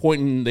are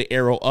pointing the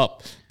arrow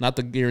up, not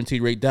the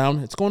guaranteed rate down.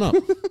 It's going up.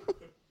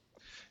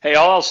 Hey,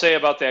 all I'll say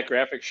about that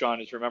graphic,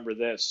 Sean, is remember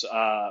this.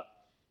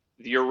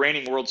 Your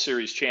reigning World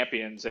Series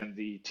champions and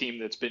the team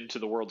that's been to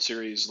the World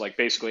Series like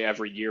basically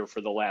every year for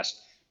the last,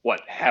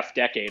 half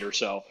decade or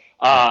so,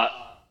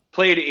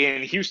 played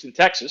in Houston,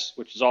 Texas,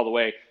 which is all the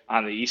way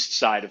on the east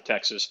side of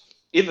Texas,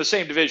 in the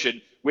same division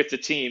with the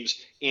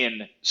teams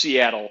in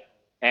Seattle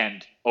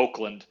and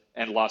Oakland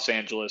and Los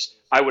Angeles.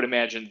 I would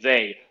imagine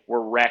they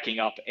were racking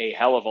up a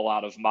hell of a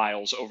lot of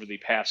miles over the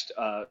past,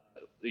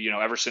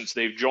 ever since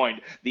they've joined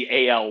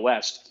the AL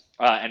West,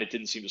 and it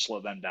didn't seem to slow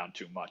them down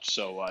too much.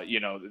 So,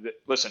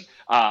 listen,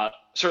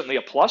 certainly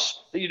a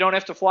plus that you don't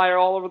have to fly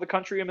all over the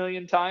country a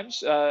million times.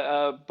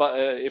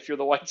 But if you're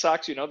the White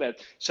Sox, that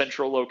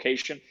central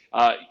location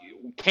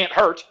can't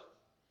hurt.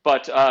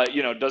 But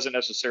doesn't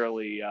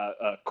necessarily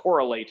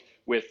correlate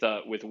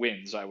with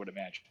wins, I would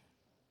imagine.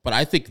 But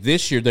I think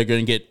this year they're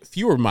going to get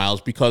fewer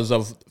miles because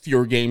of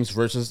fewer games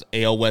versus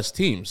AL West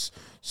teams.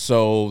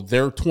 So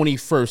they're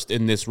 21st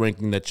in this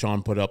ranking that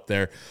Sean put up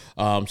there.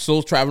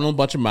 Still traveling a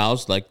bunch of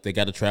miles, like they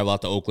got to travel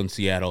out to Oakland,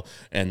 Seattle,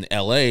 and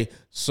LA.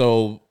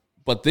 So,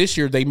 but this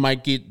year they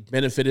might get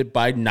benefited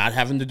by not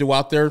having to do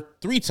out there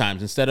 3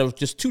 times instead of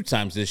just 2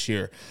 times this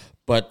year.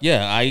 But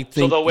yeah, I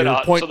think so. They'll win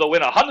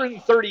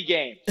 130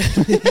 games.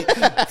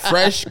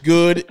 Fresh,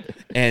 good,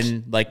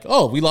 and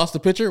we lost the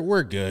pitcher.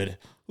 We're good.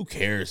 Who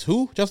cares?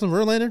 Who? Justin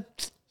Verlander?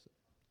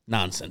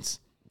 Nonsense.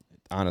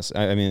 Honestly,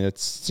 it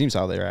seems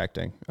how they're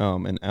acting,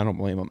 and I don't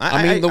blame them.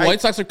 The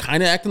White Sox are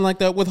kind of acting like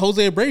that with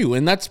Jose Abreu,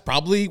 and that's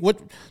probably what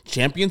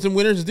champions and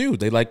winners do.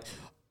 They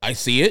I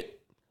see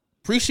it.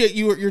 Appreciate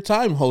your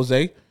time,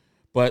 Jose,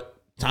 but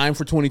time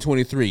for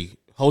 2023.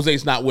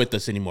 Jose's not with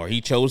us anymore.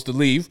 He chose to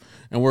leave,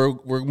 and we're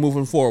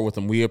moving forward with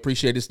him. We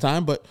appreciate his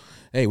time, but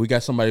hey, we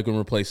got somebody who can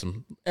replace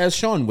him, as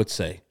Sean would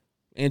say.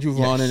 Andrew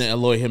Vaughn and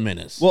Eloy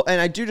Jimenez. Well,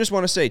 and I do just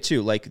want to say,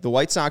 too, like the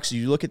White Sox,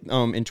 you look at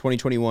in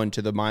 2021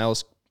 to the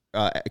miles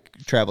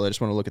traveled. I just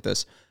want to look at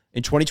this.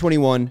 In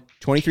 2021,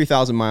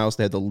 23,000 miles.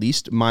 They had the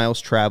least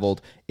miles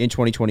traveled in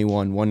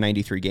 2021,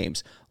 193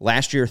 games.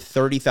 Last year,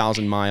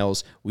 30,000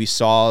 miles. We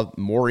saw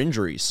more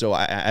injuries. So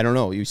I don't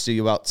know. You see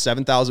about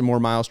 7,000 more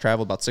miles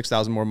traveled, about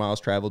 6,000 more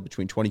miles traveled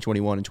between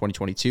 2021 and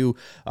 2022.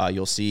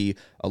 You'll see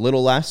a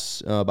little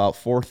less, about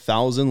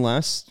 4,000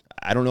 less.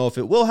 I don't know if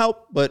it will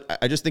help, but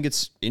I just think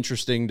it's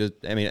interesting to,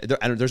 I mean,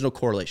 there's no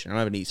correlation. I don't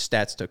have any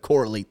stats to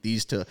correlate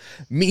these to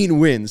mean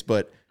wins,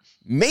 but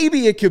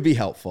maybe it could be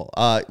helpful.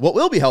 What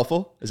will be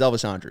helpful is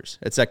Elvis Andrus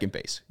at second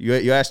base.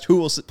 You asked who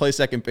will play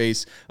second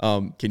base.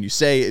 Can you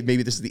say,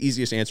 maybe this is the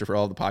easiest answer for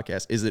all the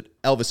podcasts, is it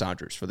Elvis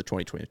Andrus for the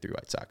 2023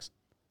 White Sox?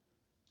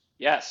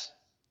 Yes.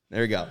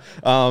 There you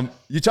go.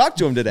 You talked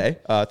to him today.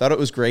 Thought it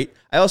was great.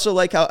 I also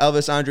like how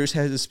Elvis Andrus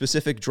has a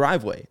specific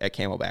driveway at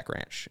Camelback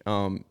Ranch.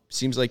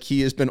 Seems like he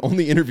has been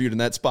only interviewed in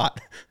that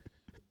spot.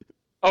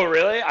 Oh,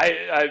 really?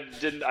 I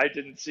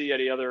didn't see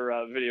any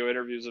other video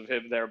interviews of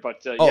him there,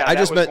 but yeah, I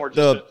just meant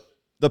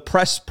the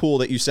press pool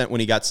that you sent when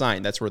he got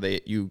signed. That's where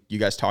you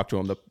guys talked to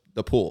him.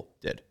 The pool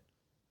did.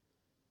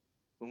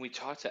 When we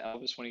talked to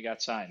Elvis when he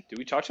got signed, did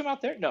we talk to him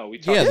out there? No, we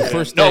talked. Yeah, to the him.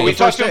 first No, day. we The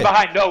talked first to him day.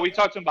 behind. No, we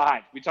talked to him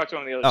behind. We talked to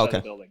him on the other side of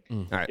the building.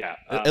 All right.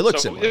 Yeah, It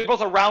looks so similar. they're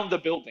both around the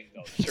building,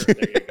 though. Sure,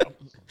 there you go.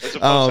 As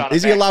opposed on a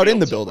Is he allowed in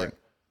the backfield building? somewhere.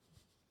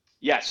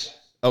 Yes.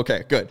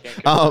 Okay, good.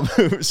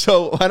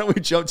 So why don't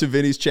we jump to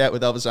Vinny's chat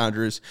with Elvis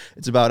Andrus?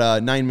 It's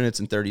about 9 minutes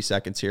and 30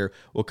 seconds here.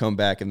 We'll come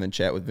back and then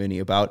chat with Vinny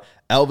about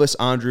Elvis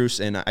Andrus.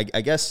 And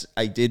I guess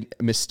I did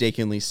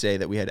mistakenly say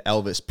that we had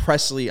Elvis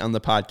Presley on the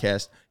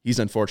podcast. He's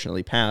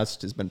unfortunately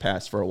passed, has been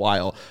passed for a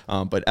while.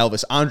 But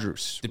Elvis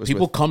Andrus. Did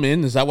people come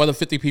in? Is that why the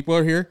 50 people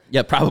are here?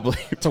 Yeah, probably.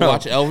 To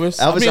watch Elvis?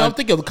 I'm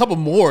thinking a couple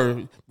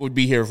more would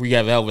be here if we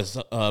have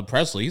Elvis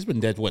Presley. He's been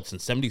dead,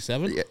 since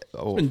 77? Yeah.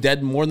 He's been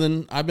dead more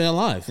than I've been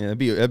alive. Yeah,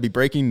 that'd be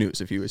breaking news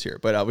if he was here.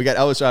 But we got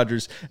Elvis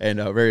Andrus, and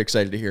very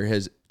excited to hear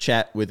his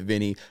chat with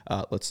Vinny.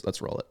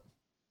 Let's roll it.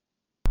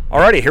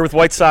 Alrighty, here with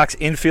White Sox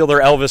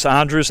infielder Elvis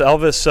Andrus.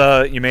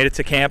 Elvis, you made it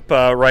to camp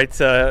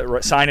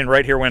signing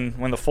right here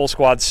when the full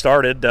squad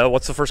started.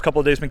 What's the first couple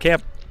of days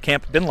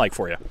camp been like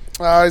for you?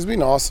 It's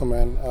been awesome,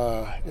 man.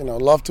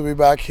 Love to be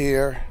back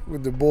here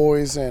with the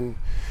boys, and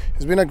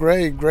it's been a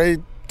great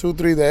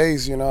 2-3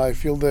 days. I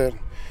feel that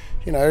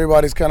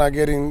everybody's kind of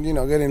getting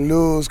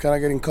loose, kind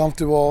of getting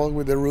comfortable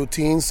with the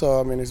routine.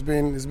 So it's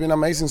been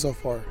amazing so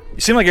far. You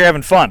seem like you're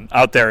having fun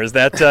out there. Is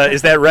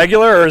that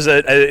regular, or is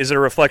it a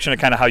reflection of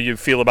kind of how you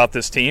feel about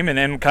this team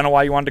and kind of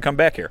why you wanted to come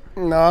back here?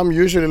 No, I'm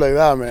usually like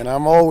that, man.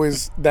 I'm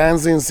always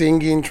dancing,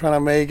 singing, trying to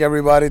make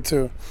everybody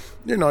to,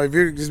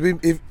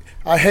 if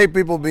I hate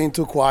people being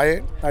too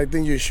quiet. I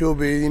think you should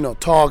be,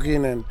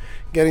 talking and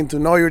getting to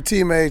know your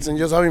teammates and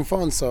just having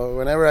fun. So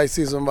whenever I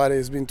see somebody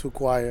who's been too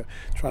quiet,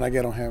 trying to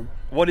get on him.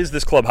 What is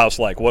this clubhouse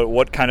like?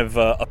 What kind of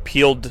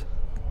appealed,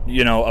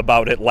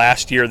 about it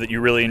last year that you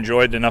really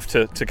enjoyed enough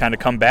to kind of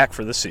come back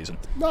for this season?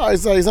 No,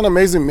 it's an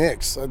amazing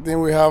mix. I think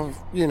we have,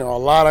 a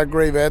lot of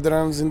great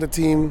veterans in the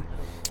team,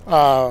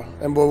 but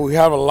we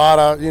have a lot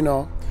of,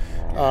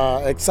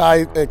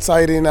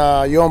 exciting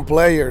young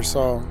players.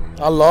 So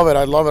I love it.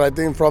 I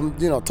think from,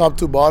 top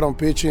to bottom,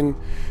 pitching,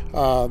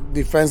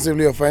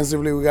 defensively,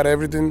 offensively, we got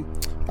everything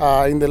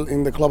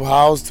in the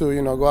clubhouse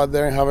to, go out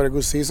there and have a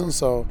good season.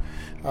 So,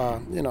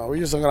 we're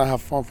just going to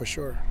have fun for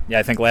sure. Yeah,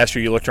 I think last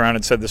year you looked around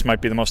and said this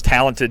might be the most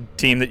talented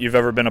team that you've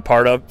ever been a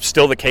part of.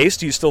 Still the case?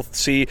 Do you still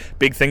see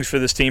big things for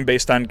this team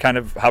based on kind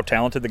of how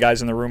talented the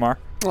guys in the room are?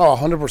 Oh,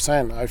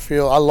 100%.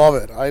 I love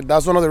it.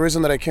 That's one of the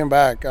reasons that I came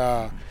back.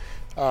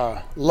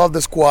 Love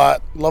the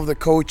squad, love the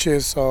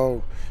coaches.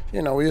 So,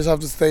 we just have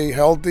to stay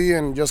healthy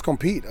and just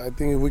compete. I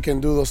think if we can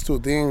do those two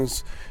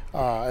things,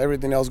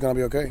 everything else is going to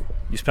be okay.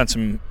 You spent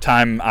some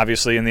time,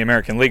 obviously, in the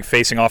American League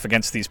facing off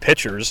against these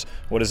pitchers.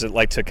 What is it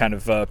like to kind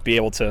of be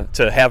able to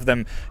have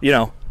them,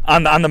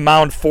 on the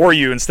mound for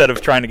you instead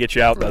of trying to get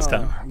you out this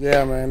time?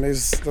 Yeah, man.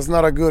 That's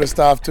not a good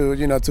stuff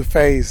to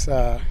face.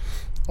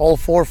 All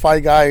 4 or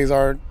 5 guys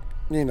are,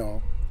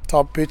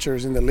 top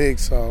pitchers in the league.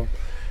 So,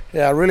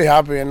 yeah, really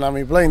happy. And,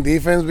 playing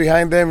defense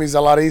behind them is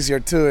a lot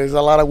easier, too. It's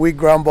a lot of weak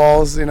ground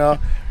balls,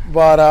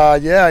 But,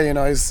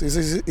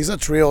 it's a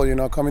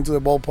thrill, coming to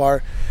the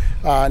ballpark,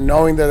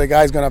 knowing that the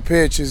guy's going to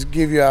pitch is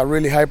give you a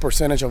really high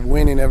percentage of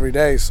winning every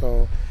day.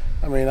 So,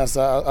 as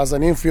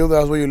an infielder,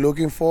 that's what you're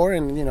looking for,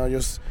 and,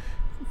 just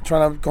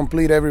trying to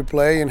complete every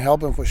play and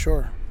help him for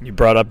sure. You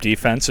brought up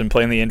defense and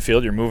playing the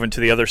infield. You're moving to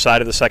the other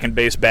side of the second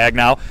base bag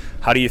now.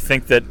 How do you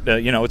think that,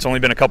 it's only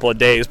been a couple of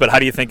days, but how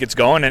do you think it's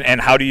going,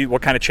 and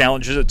what kind of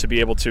challenge is it to be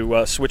able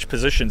to switch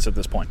positions at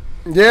this point?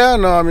 Yeah,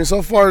 no,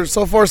 so far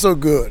so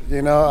good.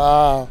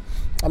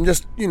 I'm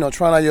just,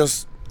 trying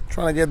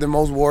to get the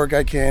most work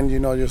I can.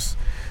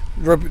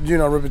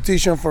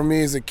 Repetition for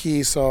me is the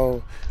key.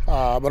 So,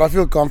 but I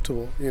feel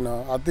comfortable.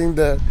 I think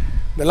that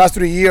the last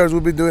 3 years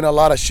we've been doing a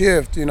lot of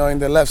shift, in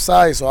the left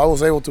side. So I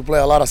was able to play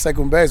a lot of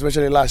second base,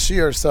 especially last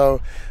year.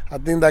 So I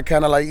think that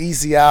kind of like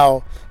easy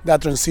out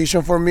that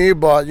transition for me.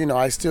 But I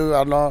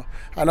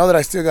know that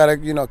I still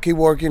gotta keep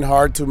working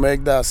hard to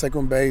make that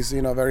second base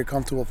very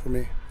comfortable for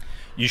me.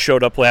 You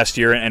showed up last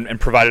year and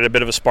provided a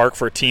bit of a spark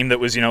for a team that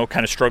was,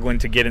 kind of struggling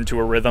to get into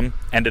a rhythm,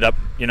 ended up,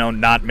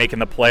 not making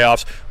the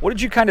playoffs. What did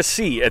you kind of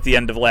see at the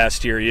end of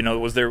last year?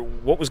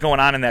 What was going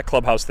on in that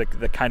clubhouse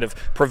that kind of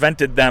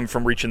prevented them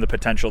from reaching the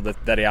potential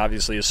that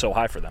obviously is so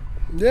high for them?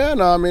 Yeah,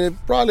 no, I mean,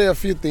 probably a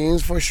few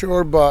things for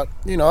sure, but,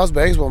 that's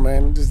baseball,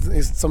 man.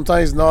 It's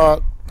sometimes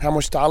not how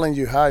much talent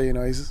you have,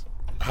 it's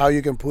how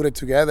you can put it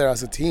together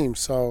as a team.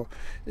 So,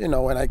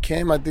 when I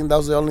came, I think that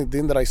was the only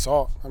thing that I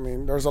saw. I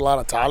mean, there's a lot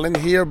of talent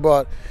here,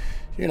 but,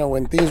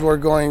 when things were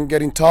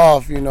getting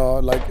tough,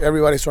 like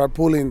everybody started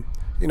pulling,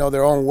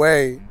 their own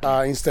way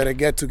instead of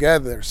get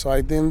together. So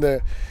I think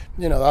that,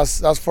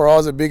 that's for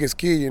us the biggest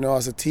key,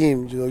 as a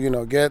team,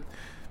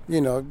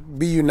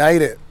 be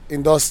united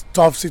in those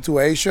tough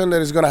situations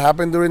that is going to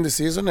happen during the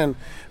season. And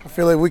I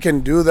feel like we can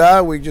do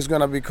that. We're just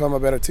going to become a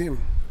better team.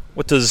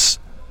 What does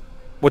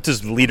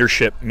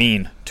leadership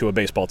mean to a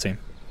baseball team?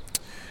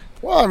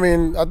 Well, I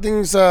mean, I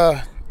think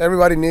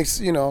everybody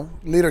needs,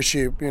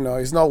 leadership.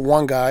 It's not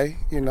one guy,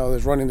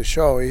 that's running the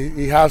show.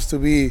 He has to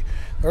be.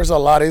 There's a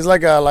lot. It's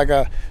like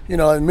a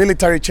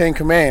military chain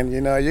command.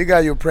 You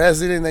got your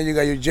president, then you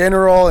got your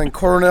general and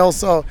colonel.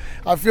 So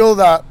I feel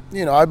that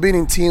I've been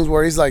in teams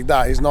where it's like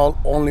that. It's not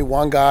only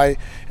one guy.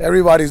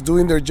 Everybody's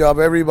doing their job.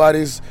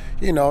 Everybody's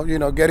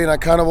getting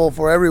accountable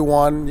for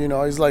everyone.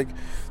 It's like,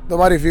 no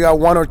matter if you got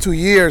 1 or 2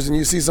 years and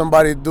you see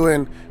somebody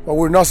doing what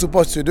we're not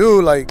supposed to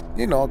do,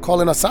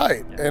 calling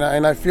aside.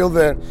 And I feel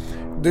that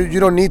you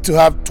don't need to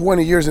have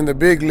 20 years in the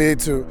big league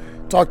to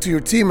talk to your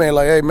teammate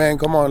like, hey man,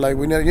 come on,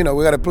 we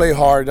got to play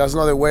hard. That's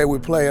not the way we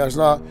play. That's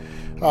not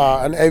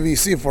an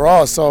ABC for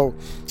us. So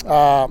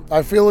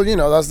I feel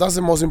that's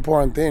the most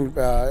important thing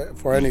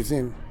for any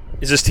team.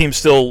 Is this team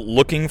still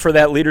looking for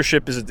that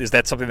leadership? Is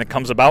that something that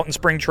comes about in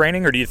spring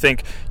training, or do you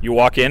think you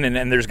walk in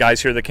and there's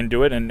guys here that can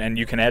do it and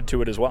you can add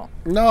to it as well?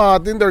 No, I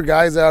think there are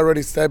guys that are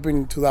already stepping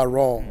into that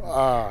role.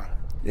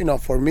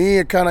 For me,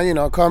 it kind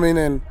of coming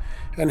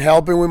and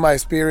helping with my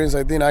experience,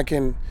 I think I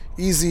can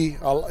easy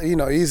out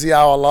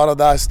a lot of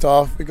that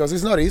stuff, because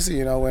it's not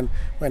easy,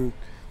 when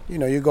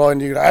you go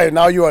and hey,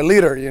 now you're a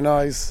leader,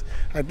 I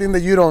think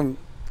that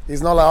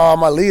it's not like, oh,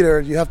 I'm a leader.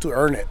 You have to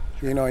earn it,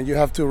 and you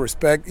have to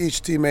respect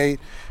each teammate.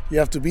 You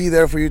have to be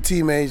there for your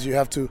teammates. You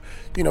have to,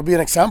 be an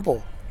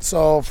example.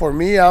 So for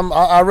me,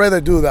 I'd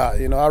rather do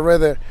that. I'd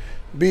rather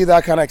be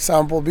that kind of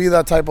example, be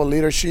that type of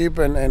leadership.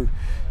 And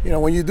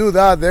when you do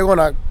that, they're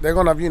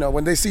gonna,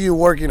 when they see you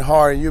working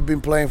hard and you've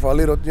been playing for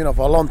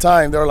for a long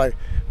time, they're like,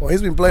 well,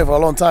 he's been playing for a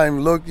long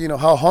time. Look,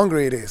 how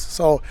hungry it is.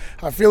 So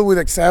I feel with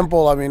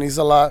example, I mean, he's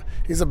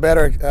a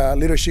better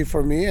leadership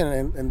for me,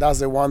 and that's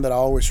the one that I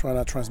always try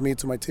to transmit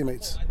to my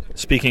teammates.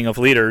 Speaking of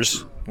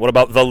leaders, what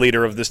about the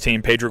leader of this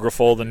team, Pedro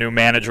Grifol, the new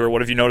manager?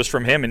 What have you noticed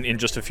from him in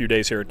just a few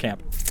days here at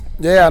camp?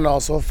 Yeah, no,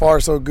 so far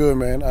so good,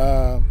 man.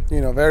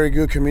 Very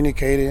good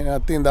communicating. I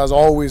think that's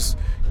always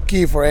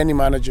key for any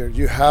manager.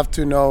 You have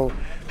to know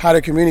how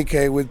to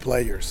communicate with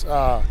players.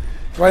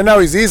 Right now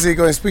it's easy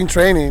going spring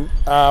training,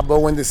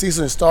 but when the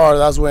season starts,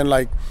 that's when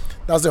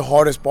that's the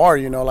hardest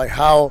part.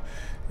 How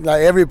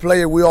every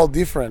player, we all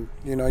different.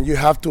 And you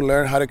have to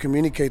learn how to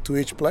communicate to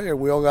each player.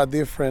 We all got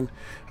different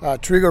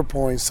trigger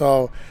points.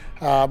 So,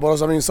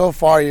 but I mean, so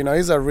far,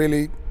 he's a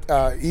really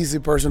easy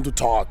person to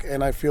talk,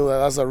 and I feel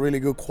that's a really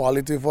good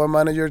quality for a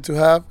manager to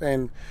have.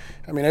 And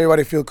I mean,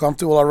 everybody feel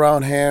comfortable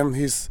around him.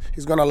 He's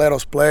gonna let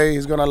us play.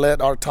 He's gonna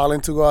let our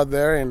talent to go out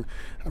there. And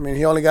I mean,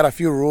 he only got a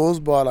few rules,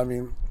 but I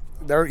mean,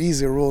 they're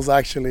easy rules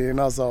actually.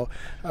 So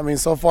I mean,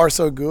 so far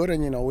so good,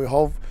 and we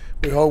hope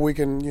we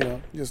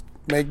can just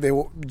make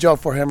the job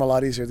for him a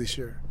lot easier this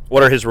year.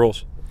 What are his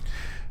rules?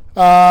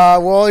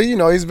 Well,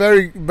 he's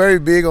very, very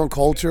big on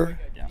culture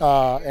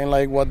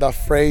and what that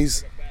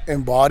phrase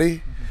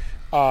embody.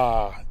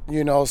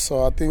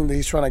 So I think that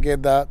he's trying to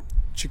get that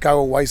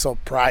Chicago White Sox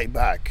pride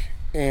back,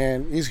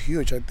 and it's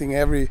huge. I think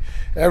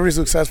every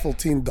successful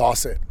team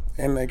does it,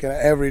 and an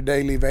every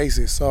daily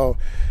basis. So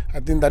I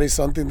think that is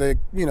something that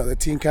the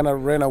team kind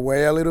of ran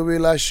away a little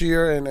bit last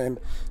year, and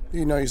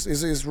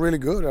it's really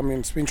good. I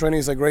mean, spring training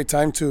is a great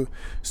time to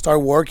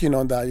start working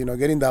on that,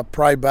 getting that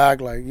pride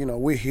back.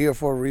 We're here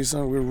for a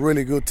reason. We're a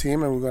really good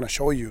team, and we're going to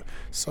show you.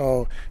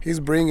 So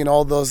he's bringing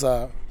all those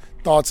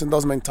thoughts and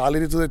those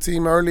mentality to the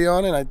team early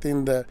on, and I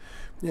think that,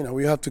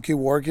 we have to keep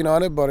working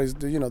on it, but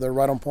they're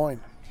right on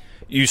point.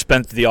 You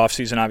spent the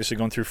offseason obviously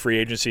going through free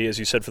agency, as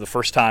you said, for the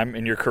first time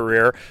in your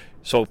career.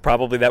 So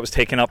probably that was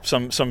taking up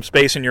some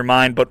space in your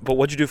mind. But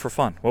what'd you do for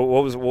fun?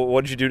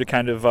 What did you do to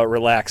kind of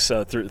relax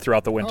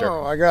throughout the winter?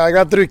 Oh, I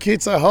got 3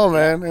 kids at home,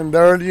 man, and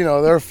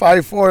they're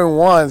 5, 4, and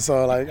 1.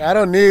 So I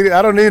don't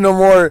need no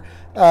more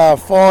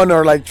fun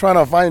or trying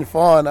to find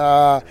fun.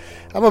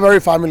 I'm a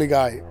very family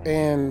guy,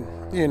 and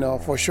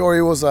for sure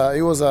it was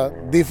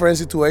a different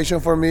situation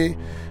for me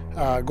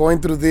going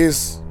through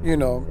this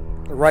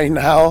right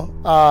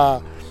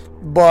now.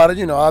 But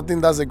I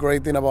think that's a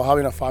great thing about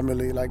having a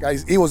family. Like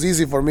it was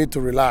easy for me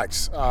to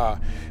relax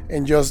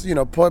and just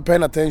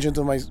paying attention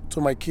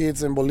to my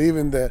kids and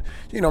believing that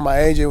my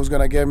agent was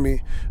gonna get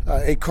me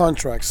a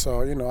contract.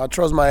 So I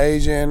trust my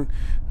agent.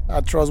 I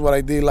trust what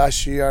I did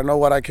last year. I know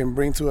what I can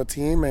bring to a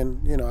team,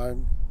 and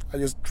I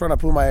just trying to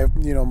put my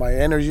my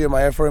energy and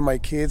my effort in my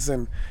kids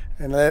and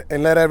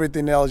let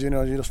everything else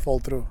just fall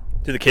through.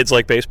 Do the kids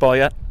like baseball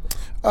yet?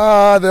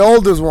 The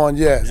oldest one,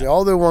 yes. The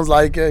older one's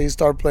like he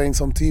started playing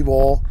some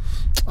t-ball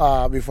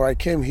before I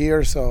came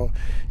here. So,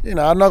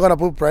 I'm not gonna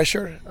put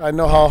pressure. I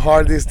know how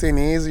hard this thing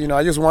is.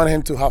 I just want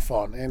him to have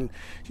fun and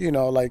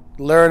like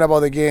learn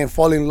about the game,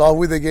 fall in love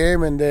with the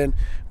game, and then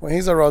when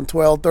he's around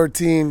 12,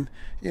 13,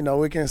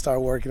 we can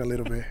start working a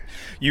little bit.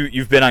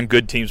 You've been on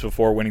good teams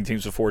before, winning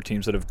teams before,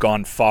 teams that have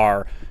gone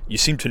far. You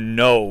seem to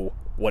know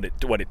what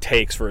it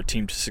takes for a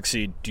team to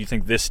succeed. Do you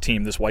think this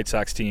team, this White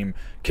Sox team,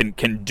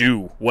 can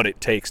do what it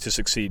takes to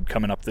succeed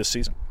coming up this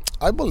season?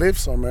 I believe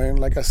so, man.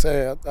 Like I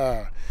said,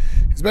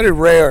 it's very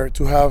rare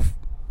to have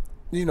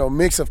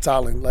mix of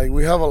talent. Like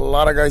we have a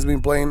lot of guys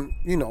been playing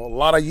a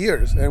lot of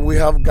years, and we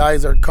have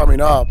guys that are coming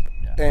up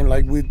and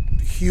like with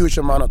huge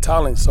amount of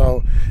talent.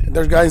 So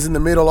there's guys in the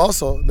middle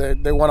also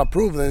that they want to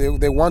prove,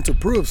 they want to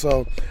prove.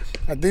 So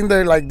I think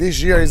that like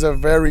this year is a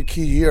very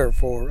key year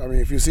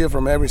if you see it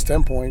from every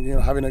standpoint,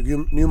 having a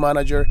new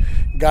manager,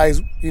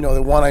 guys, they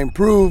want to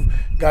improve,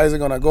 guys are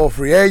going to go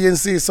free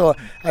agency. So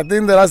I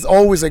think that's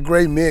always a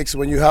great mix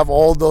when you have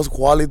all those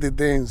quality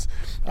things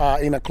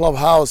in a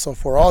clubhouse. So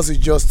for us, it's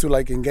just to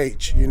like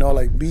engage,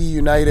 like be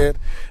united,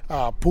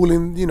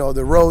 pulling,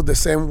 the road the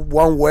same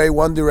one way,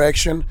 one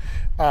direction.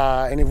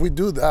 And if we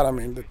do that,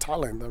 the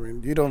talent,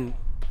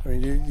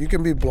 you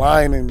can be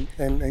blind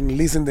and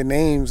listen to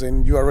names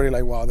and you're already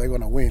like, wow, they're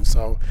going to win.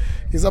 So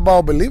it's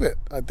about believe it.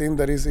 I think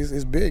that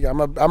is big. I'm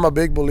a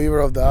big believer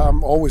of that.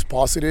 I'm always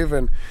positive,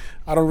 and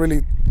I don't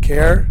really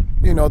care,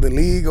 the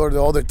league or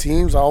the other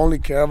teams. I only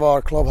care about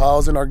our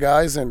clubhouse and our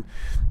guys, and,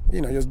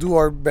 just do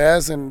our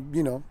best and,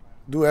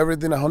 do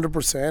everything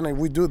 100%. And if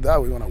we do that,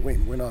 we're going to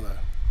win. We know that.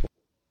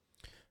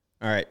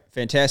 All right.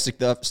 Fantastic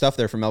stuff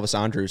there from Elvis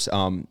Andrus.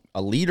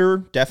 A leader,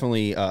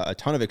 definitely a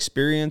ton of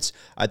experience.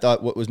 I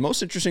thought what was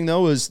most interesting,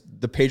 though, was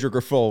the Pedro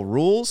Grifol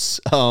rules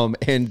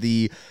and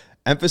the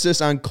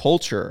emphasis on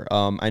culture.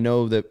 I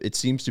know that it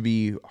seems to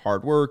be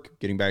hard work,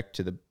 getting back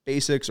to the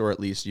basics, or at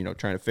least,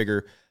 trying to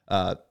figure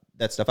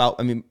that stuff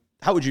out.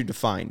 How would you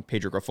define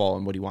Pedro Grifol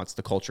and what he wants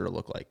the culture to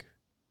look like?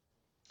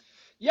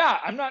 Yeah,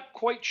 I'm not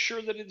quite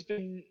sure that it's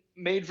been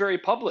made very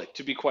public,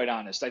 to be quite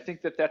honest. I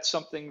think that that's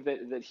something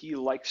that he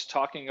likes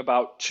talking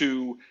about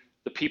to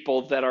the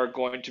people that are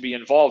going to be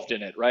involved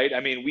in it, right?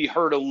 We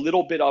heard a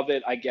little bit of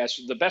it, I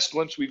guess. The best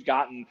glimpse we've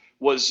gotten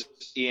was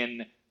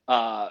in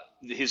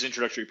his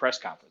introductory press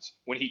conference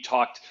when he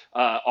talked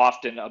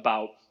often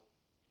about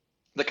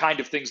the kind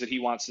of things that he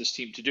wants this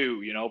team to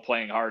do,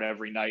 playing hard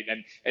every night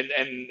and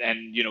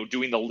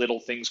doing the little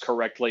things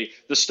correctly,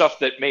 the stuff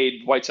that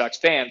made White Sox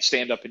fans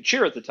stand up and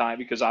cheer at the time,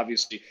 because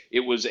obviously it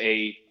was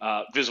a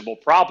visible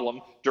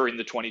problem during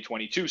the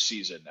 2022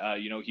 season.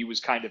 He was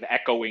kind of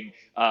echoing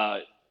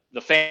the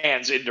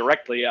fans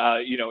indirectly,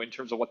 in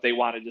terms of what they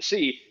wanted to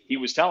see. He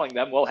was telling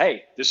them, well,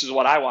 hey, this is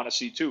what I want to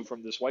see too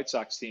from this White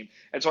Sox team.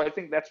 And so I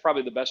think that's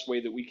probably the best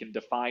way that we can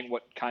define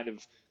what kind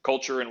of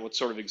culture and what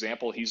sort of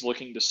example he's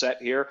looking to set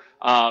here.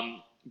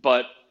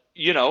 But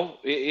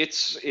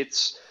it's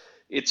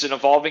an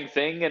evolving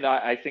thing, and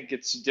I think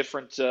it's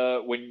different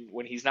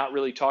when he's not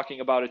really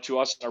talking about it to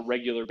us on a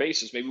regular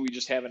basis. Maybe we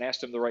just haven't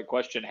asked him the right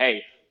question.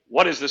 Hey,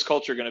 what is this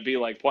culture going to be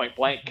like, point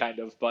blank, kind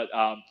of? But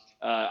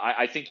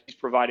I think he's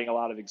providing a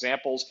lot of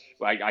examples.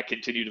 I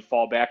continue to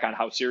fall back on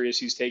how serious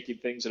he's taking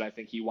things, and I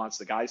think he wants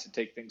the guys to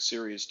take things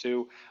serious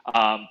too.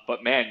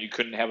 But man, you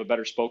couldn't have a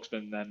better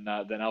spokesman than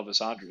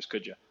Elvis Andrus,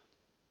 could you?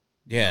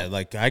 Yeah,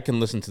 like I can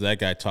listen to that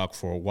guy talk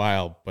for a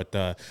while, but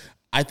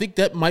I think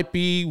that might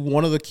be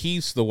one of the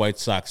keys to the White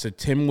Sox. That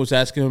Tim was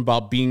asking him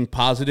about being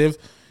positive.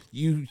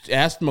 You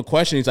asked him a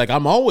question. He's like,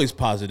 I'm always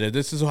positive.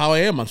 This is how I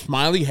am. I'm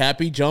smiley,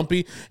 happy,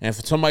 jumpy. And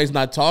if somebody's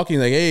not talking,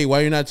 like, hey,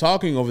 why are you not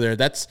talking over there?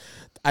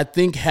 I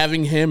think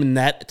having him in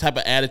that type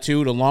of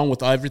attitude, along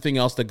with everything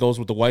else that goes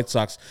with the White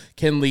Sox,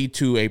 can lead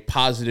to a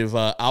positive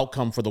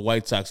outcome for the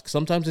White Sox.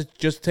 Sometimes it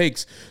just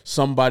takes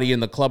somebody in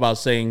the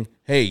clubhouse saying,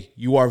 hey,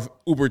 you are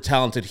uber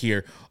talented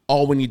here.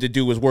 All we need to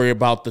do is worry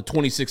about the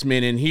 26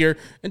 men in here,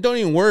 and don't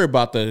even worry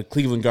about the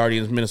Cleveland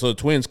Guardians, Minnesota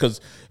Twins,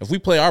 because if we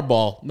play our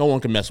ball, no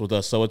one can mess with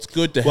us. So it's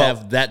good to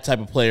have that type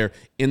of player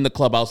in the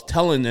clubhouse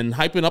telling and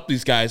hyping up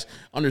these guys,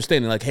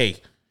 understanding like,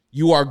 hey,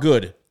 you are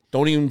good.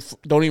 Don't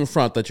even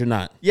front that you're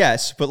not.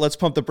 Yes, but let's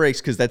pump the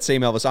brakes, because that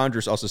same Elvis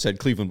Andrus also said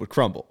Cleveland would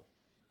crumble.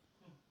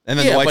 And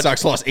then the White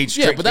Sox lost 8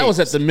 straight. Yeah, but that was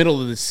at the middle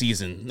of the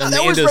season. No,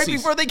 that was right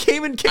before they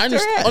came and kicked their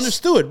ass.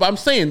 Understood, but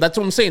that's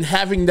what I'm saying.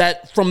 Having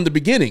that from the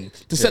beginning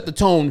to set the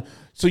tone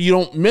so you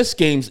don't miss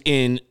games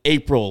in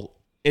April,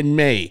 in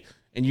May,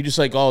 and you just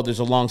like, oh, there's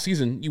a long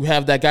season. You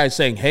have that guy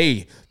saying,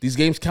 hey, these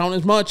games count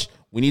as much.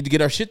 We need to get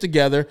our shit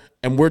together,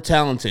 and we're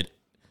talented.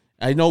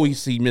 I know he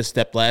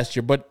misstepped last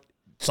year, but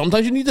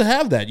sometimes you need to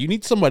have that. You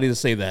need somebody to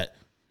say that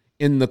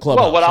in the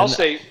clubhouse. Well,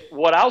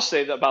 what I'll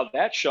say about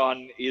that,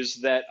 Sean,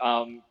 is that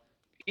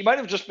he might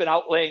have just been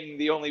outlaying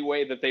the only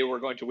way that they were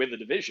going to win the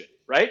division,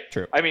 right?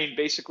 True. I mean,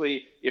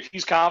 basically, if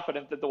he's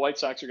confident that the White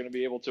Sox are going to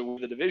be able to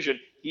win the division,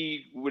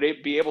 he would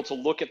be able to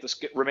look at the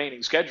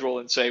remaining schedule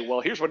and say, well,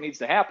 here's what needs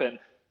to happen.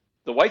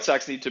 The White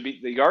Sox need to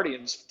beat the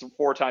Guardians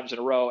 4 times in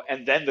a row,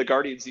 and then the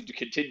Guardians need to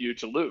continue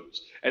to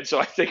lose. And so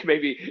I think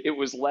maybe it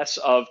was less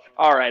of,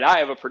 all right, I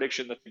have a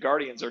prediction that the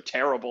Guardians are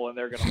terrible and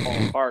they're going to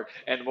fall apart,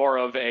 and more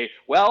of a,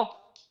 well,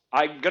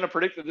 I'm going to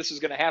predict that this is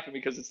going to happen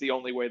because it's the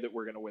only way that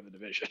we're going to win the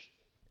division.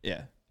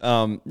 Yeah.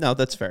 No,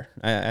 that's fair.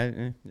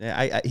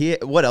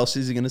 What else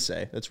is he going to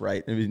say? That's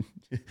right. I mean,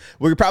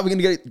 we're probably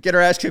going to get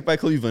our ass kicked by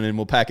Cleveland, and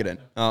we'll pack it in.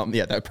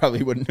 Yeah, that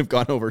probably wouldn't have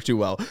gone over too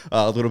well.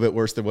 A little bit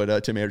worse than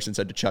what Tim Anderson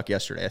said to Chuck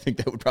yesterday. I think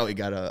that would probably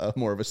got a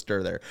more of a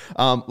stir there.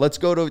 Let's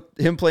go to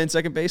him playing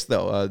second base,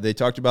 though. They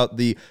talked about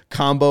the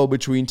combo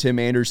between Tim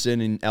Anderson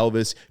and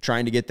Elvis,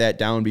 trying to get that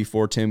down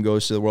before Tim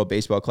goes to the World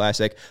Baseball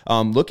Classic.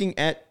 Looking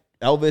at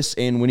Elvis,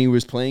 and when he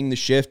was playing the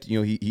shift,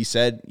 he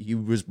said he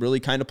was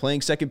really kind of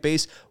playing second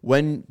base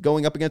when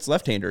going up against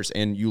left-handers.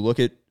 And you look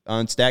at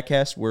on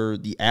StatCast where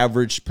the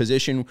average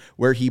position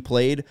where he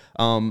played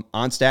on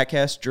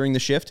StatCast during the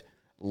shift,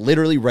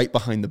 literally right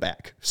behind the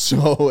back.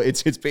 So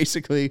it's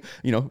basically,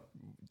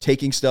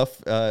 taking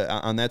stuff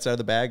on that side of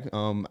the bag.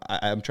 I'm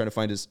trying to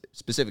find his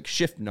specific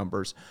shift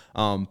numbers,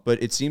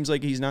 but it seems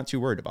like he's not too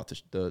worried about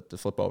the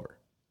flip over.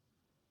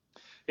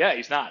 Yeah,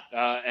 he's not.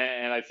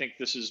 And I think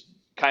this is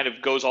kind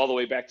of goes all the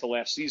way back to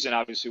last season,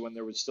 obviously, when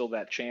there was still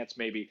that chance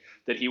maybe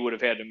that he would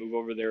have had to move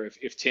over there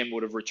if Tim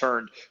would have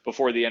returned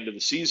before the end of the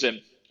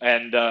season.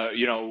 And,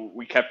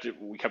 we kept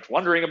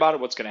wondering about it,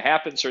 what's going to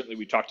happen. Certainly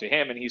we talked to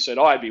him and he said,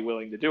 I'd be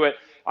willing to do it.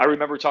 I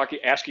remember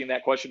asking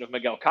that question of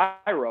Miguel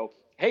Cairo.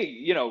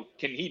 Hey,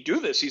 can he do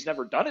this? He's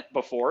never done it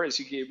before. Is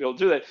he able to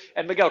do that?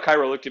 And Miguel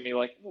Cairo looked at me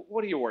like,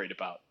 what are you worried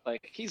about?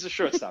 Like, he's a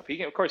shortstop.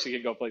 Of course he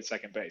can go play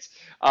second base.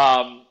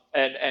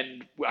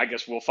 And I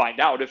guess we'll find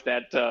out if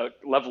that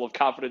level of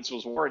confidence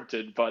was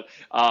warranted. But,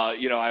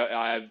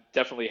 I've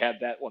definitely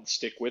had that one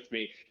stick with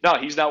me. No,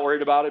 he's not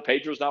worried about it.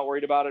 Pedro's not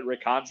worried about it.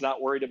 Rick Hahn's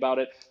not worried about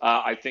it.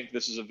 I think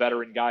this is a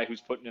veteran guy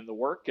who's putting in the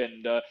work.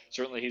 And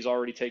certainly he's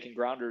already taking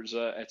grounders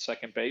at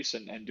second base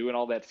and doing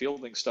all that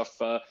fielding stuff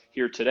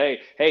here today.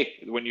 Hey,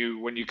 when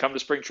you come to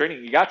spring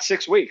training, you got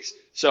 6 weeks.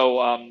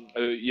 So,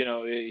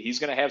 he's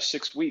going to have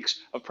 6 weeks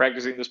of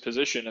practicing this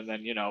position. And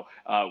then,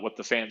 what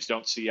the fans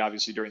don't see,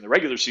 obviously, during the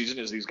regular season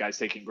is these guys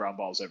taking ground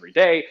balls every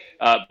day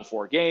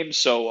before games.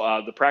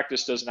 So the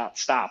practice does not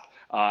stop.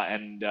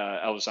 And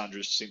Elvis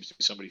Andrus seems to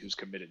be somebody who's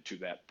committed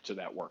to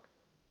that work.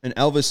 And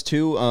Elvis,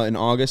 too, in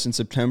August and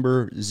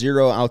September,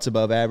 0 outs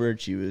above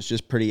average. He was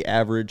just pretty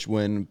average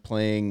when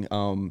playing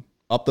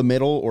up the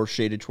middle or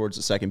shaded towards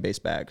the second base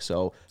bag.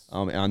 So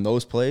on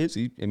those plays,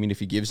 if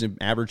he gives him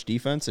average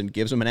defense and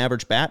gives him an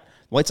average bat,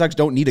 the White Sox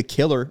don't need a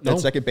killer at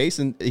second base,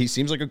 and he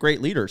seems like a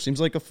great leader.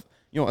 Seems like I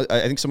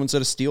think someone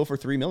said a steal for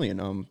 $3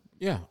 million.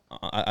 Yeah,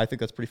 I think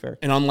that's pretty fair.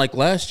 And unlike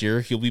last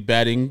year, he'll be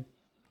batting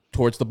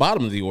towards the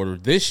bottom of the order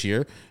this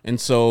year, and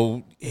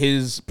so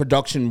his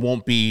production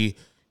won't be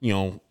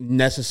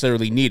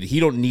necessarily needed.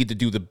 He don't need to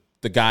do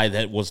the guy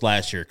that was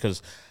last year,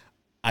 because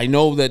I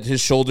know that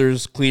his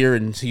shoulder's clear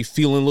and he's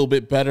feeling a little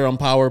bit better on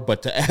power,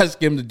 but to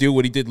ask him to do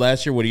what he did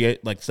last year, what he had,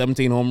 like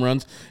 17 home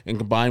runs, and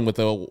combined with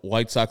the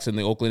White Sox and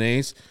the Oakland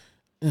A's,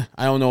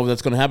 I don't know if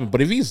that's going to happen. But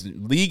if he's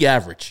league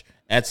average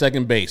at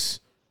second base,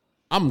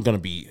 I'm going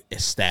to be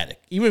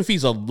ecstatic. Even if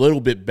he's a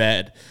little bit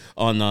bad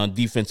on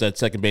defense at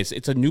second base,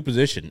 it's a new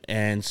position.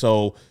 And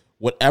so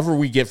whatever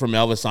we get from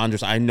Elvis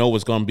Andrus, I know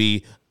is going to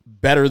be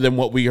better than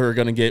what we are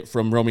going to get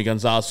from Romy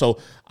Gonzalez. So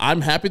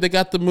I'm happy they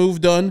got the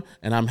move done,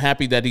 and I'm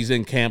happy that he's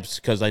in camps,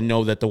 because I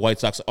know that the White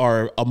Sox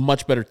are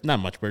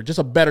just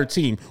a better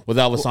team with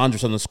Elvis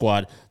Andrus on the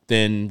squad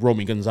than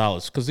Romy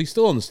Gonzalez, because he's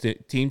still on the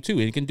team too,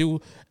 and he can do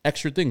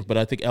extra things. But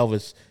I think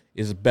Elvis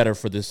is better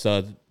for this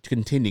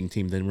contending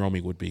team than Romy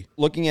would be.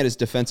 Looking at his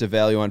defensive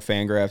value on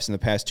Fangraphs in the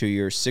past 2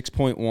 years,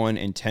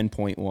 6.1 and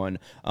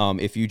 10.1.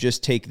 If you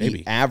just take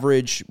the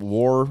average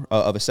WAR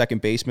of a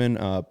second baseman,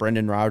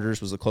 Brendan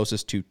Rodgers was the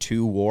closest to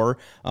 2 WAR.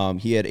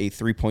 He had a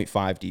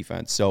 3.5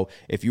 defense. So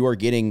if you are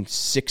getting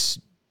 6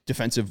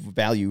 defensive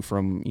value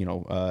from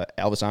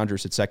Elvis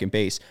Andrus at second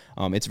base,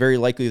 it's very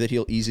likely that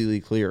he'll easily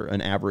clear an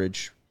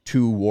average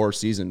 2 WAR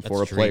season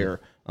for a player.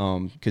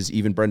 Because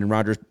even Brendan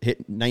Rodgers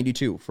hit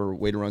 92 for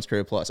weighted runs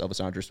created plus.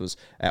 Elvis Andrus was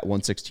at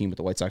 116 with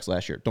the White Sox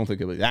last year. Don't think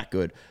it'll be that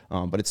good,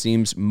 but it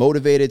seems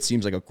motivated.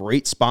 Seems like a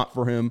great spot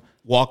for him.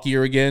 Walk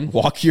year again.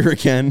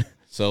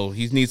 So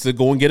he needs to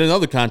go and get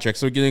another contract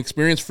so he can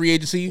experience free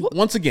agency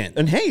once again.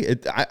 And hey,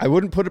 I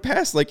wouldn't put it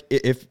past,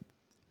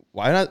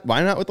 why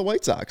not with the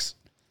White Sox?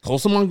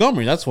 Colson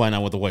Montgomery, that's why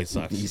not with the White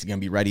Sox. He's going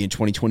to be ready in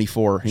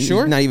 2024. He's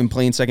Sure. not even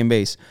playing second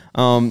base.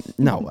 No,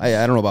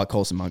 I don't know about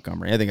Colson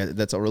Montgomery. I think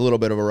that's a little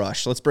bit of a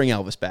rush. Let's bring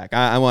Elvis back.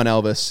 I want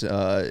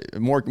Elvis,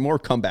 more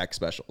comeback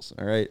specials,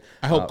 all right?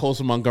 I hope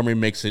Colson Montgomery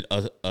makes it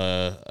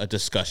a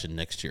discussion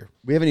next year.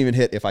 We haven't even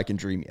hit If I Can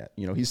Dream yet.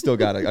 He's still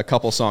got a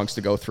couple songs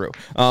to go through.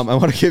 I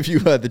want to give you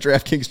the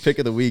DraftKings pick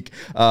of the week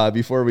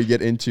before we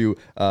get into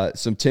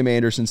some Tim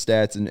Anderson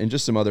stats and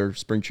just some other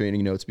spring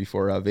training notes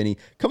before Vinny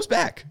comes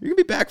back. You're going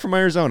to be back from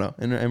Arizona,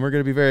 and we're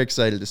going to be very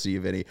excited to see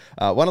you, Vinny.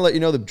 Want to let you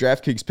know the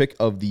DraftKings pick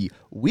of the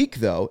week,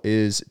 though,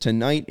 is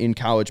tonight in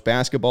college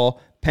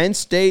basketball. Penn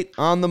State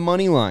on the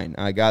money line.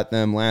 I got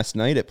them last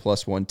night at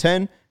plus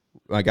 110.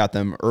 I got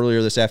them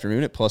earlier this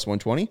afternoon at plus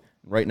 120.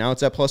 Right now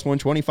it's at plus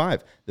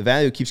 125. The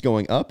value keeps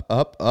going up,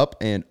 up, up,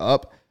 and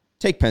up.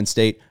 Take Penn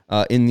State.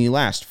 In the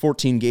last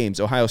 14 games,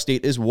 Ohio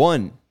State is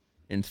 1-13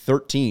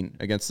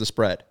 against the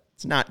spread.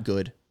 It's not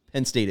good.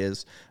 Penn State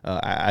is.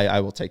 I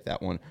will take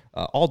that one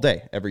all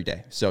day, every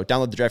day. So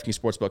download the DraftKings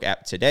Sportsbook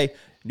app today.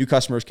 New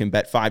customers can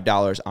bet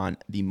 $5 on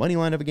the money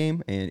line of a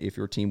game, and if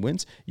your team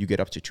wins, you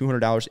get up to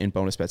 $200 in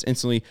bonus bets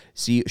instantly.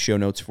 See show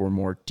notes for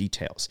more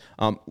details.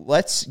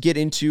 Let's get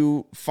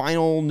into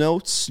final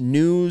notes,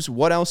 news.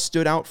 What else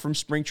stood out from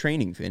spring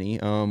training, Vinny?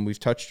 We've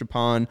touched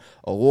upon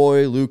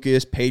Aloy,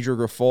 Lucas, Pedro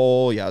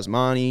Grifol,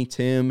 Yasmani,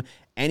 Tim.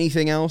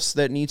 Anything else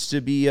that needs to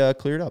be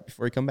cleared up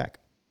before we come back?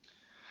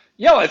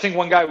 Yeah, well, I think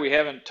one guy we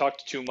haven't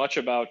talked too much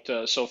about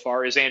so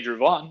far is Andrew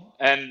Vaughn.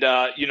 And,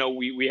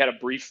 we had a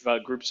brief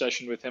group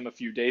session with him a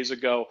few days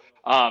ago.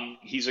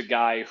 He's a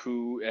guy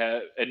who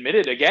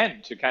admitted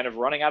again to kind of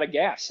running out of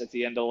gas at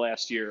the end of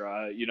last year.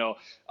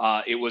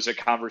 It was a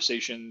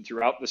conversation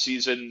throughout the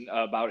season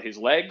about his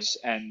legs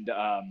and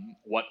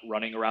what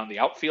running around the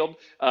outfield,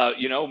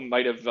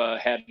 might have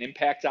had an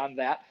impact on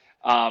that.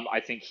 I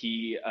think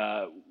he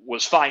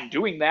was fine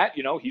doing that.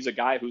 He's a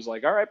guy who's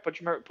like, all right,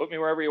 put me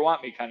wherever you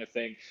want me kind of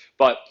thing.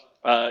 But,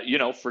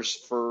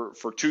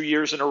 for 2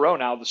 years in a row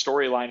now, the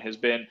storyline has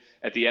been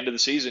at the end of the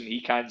season, he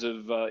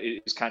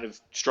is kind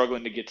of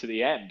struggling to get to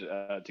the end,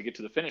 to get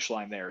to the finish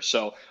line there.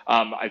 So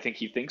I think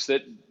he thinks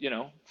that,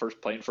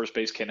 playing first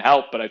base can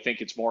help, but I think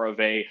it's more of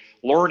a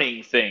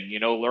learning thing,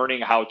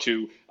 learning how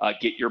to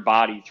get your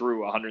body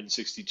through a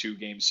 162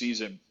 game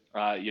season.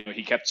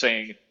 He kept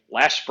saying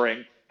last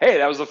spring, hey,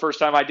 that was the first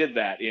time I did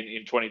that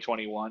in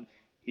 2021.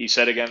 He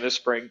said again this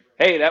spring,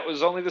 hey, that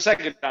was only the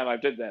second time I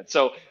did that.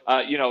 So,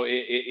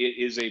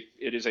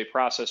 it is a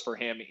process for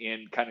him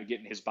in kind of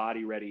getting his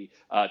body ready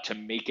to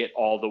make it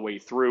all the way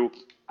through.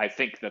 I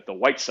think that the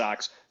White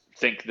Sox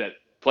think that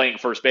playing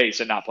first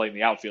base and not playing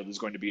the outfield is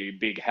going to be a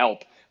big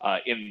help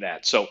in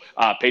that. So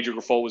Pedro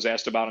Grifol was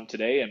asked about him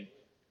today and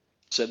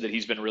said that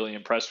he's been really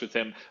impressed with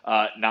him,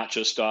 not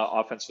just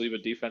offensively,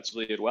 but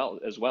defensively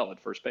as well at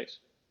first base.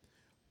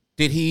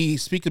 Did he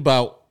speak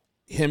about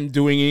him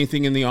doing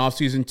anything in the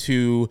offseason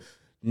to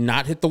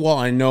not hit the wall?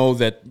 I know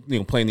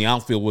that playing the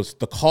outfield was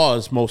the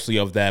cause mostly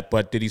of that,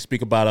 but did he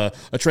speak about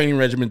a training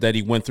regimen that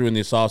he went through in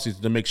this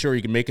offseason to make sure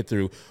he can make it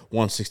through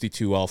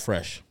 162 all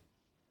fresh?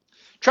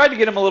 Tried to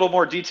get him a little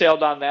more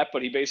detailed on that,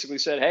 but he basically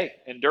said, hey,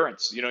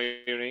 endurance,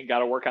 you got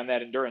to work on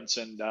that endurance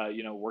and,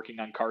 working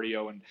on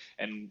cardio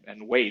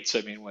and weights.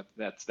 I mean,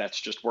 that's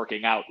just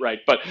working out. Right.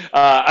 But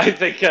I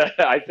think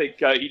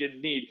he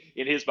didn't need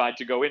in his mind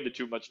to go into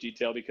too much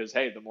detail because,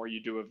 hey, the more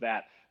you do of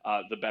that,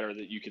 the better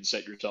that you can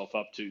set yourself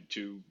up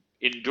to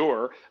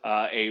endure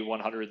a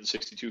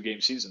 162 game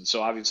season.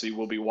 So obviously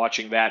we'll be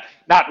watching that,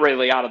 not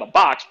really out of the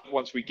box, but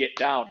once we get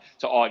down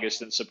to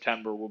August and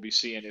September, we'll be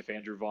seeing if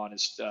Andrew Vaughn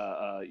has,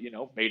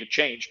 made a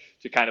change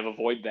to kind of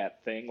avoid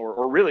that thing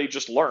or really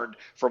just learned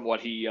from what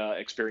he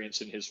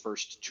experienced in his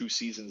first 2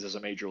 seasons as a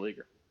major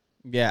leaguer.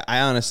 Yeah, I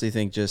honestly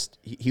think just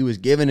he was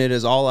giving it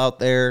his all out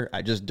there.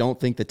 I just don't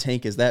think the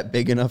tank is that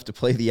big enough to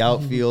play the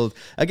outfield.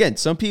 Again,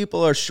 some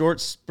people are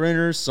short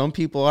sprinters. Some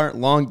people aren't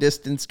long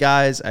distance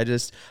guys. I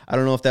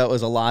don't know if that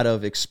was a lot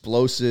of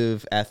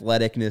explosive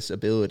athleticness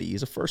ability.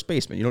 He's a first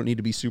baseman. You don't need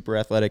to be super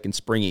athletic and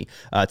springy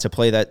to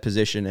play that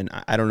position. And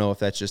I don't know if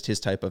that's just his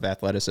type of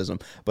athleticism.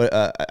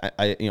 But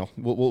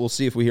we'll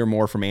see if we hear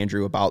more from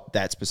Andrew about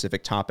that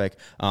specific topic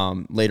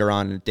later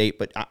on in the date.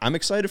 But I'm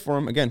excited for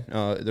him. Again,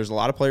 there's a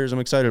lot of players I'm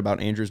excited about.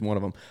 Andrew's one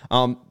of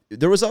them.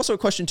 There was also a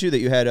question, too, that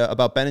you had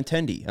about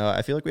Benintendi.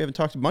 I feel like we haven't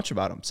talked much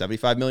about him.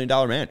 $75 million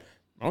man.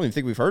 I don't even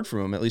think we've heard from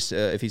him, at least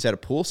if he's had a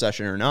pool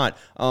session or not.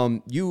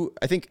 You,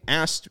 I think,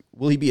 asked,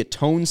 will he be a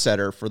tone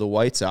setter for the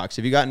White Sox?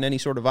 Have you gotten any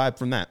sort of vibe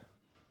from that?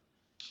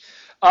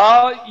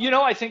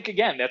 I think,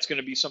 again, that's going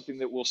to be something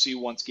that we'll see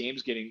once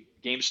games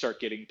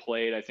start getting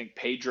played. I think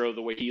Pedro,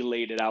 the way he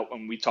laid it out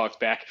when we talked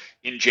back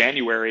in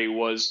January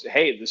was,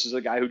 hey, this is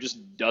a guy who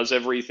just does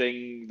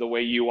everything the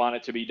way you want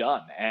it to be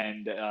done.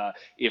 And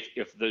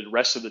if the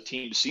rest of the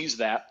team sees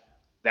that,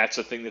 that's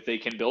a thing that they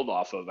can build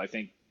off of. I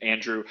think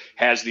Andrew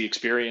has the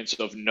experience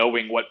of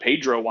knowing what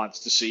Pedro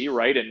wants to see,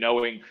 right? And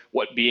knowing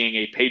what being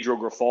a Pedro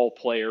Grifol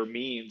player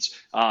means,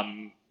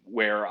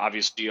 where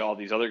obviously all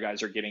these other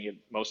guys are getting it,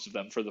 most of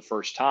them for the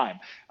first time.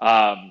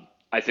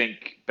 I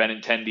think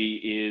Benintendi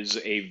is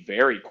a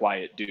very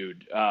quiet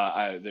dude.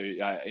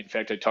 In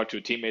fact, I talked to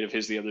a teammate of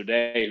his the other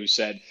day who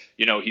said,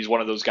 he's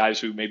one of those guys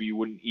who maybe you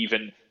wouldn't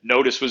even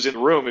notice was in the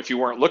room if you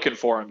weren't looking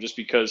for him, just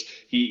because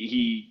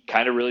he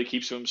kind of really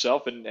keeps to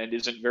himself and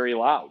isn't very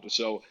loud.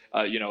 So,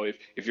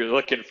 if you're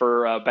looking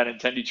for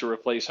Benintendi to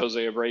replace Jose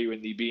Abreu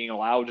in the being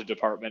loud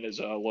department, as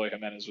Eloy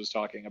Jimenez was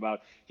talking about,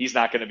 he's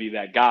not going to be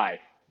that guy.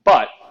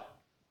 But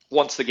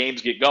once the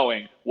games get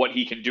going, what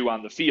he can do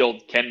on the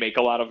field can make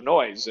a lot of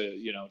noise,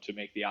 to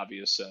make the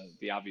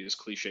obvious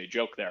cliche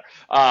joke there.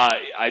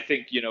 I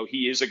think,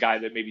 he is a guy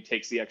that maybe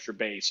takes the extra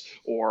base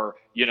or,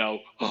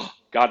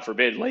 God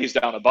forbid, lays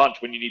down a bunt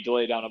when you need to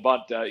lay down a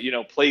bunt,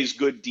 plays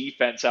good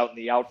defense out in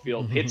the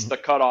outfield, hits the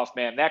cutoff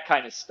man, that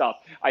kind of stuff.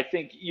 I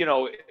think,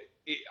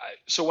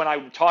 so when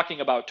I'm talking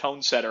about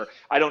tone setter,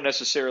 I don't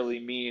necessarily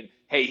mean,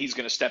 hey, he's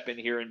going to step in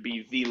here and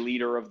be the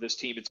leader of this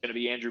team. It's going to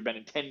be Andrew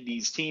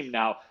Benintendi's team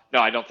now. No,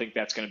 I don't think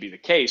that's going to be the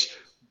case.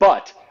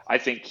 But I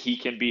think he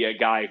can be a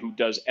guy who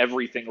does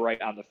everything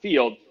right on the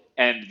field,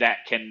 and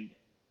that can,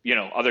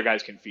 other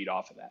guys can feed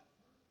off of that.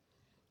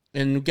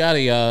 And we got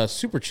a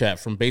super chat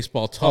from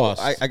Baseball Toss.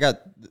 I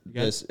got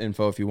this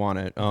info if you want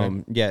it.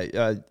 From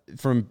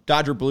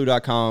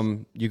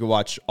DodgerBlue.com, you can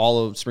watch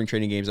all of spring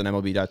training games on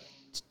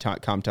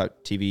MLB.com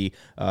TV.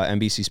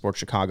 NBC Sports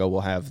Chicago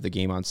will have the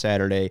game on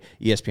Saturday.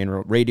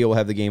 ESPN Radio will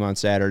have the game on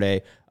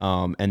Saturday.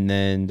 And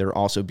then there'll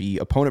also be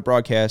opponent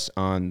broadcasts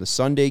on the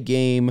Sunday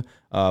game.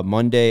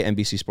 Monday,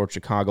 NBC Sports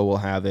Chicago will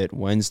have it.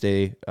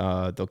 Wednesday,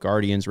 the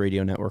Guardians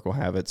Radio Network will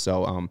have it.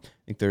 So I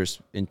think there's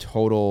in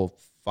total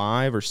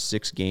 5 or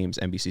 6 games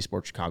NBC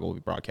Sports Chicago will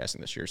be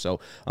broadcasting this year.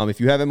 So if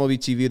you have MLB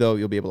TV, though,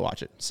 you'll be able to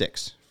watch it.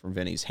 6. From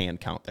Vinny's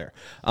hand count there.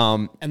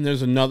 And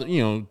there's another,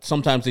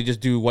 sometimes they just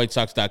do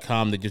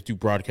WhiteSox.com. They just do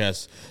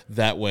broadcasts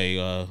that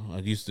way. I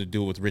used to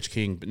do it with Rich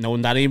King, but no,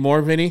 not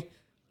anymore, Vinny?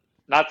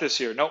 Not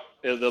this year. Nope.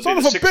 There'll be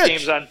the 6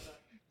 games on.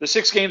 The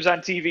 6 games on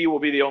TV will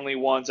be the only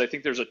ones. I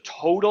think there's a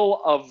total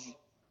of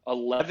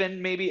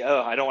 11, maybe.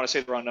 I don't want to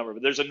say the wrong number,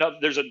 but there's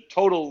a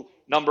total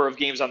number of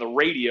games on the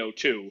radio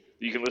too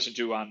that you can listen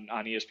to on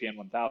ESPN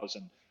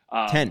 1000.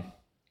 10.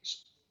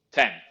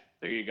 10.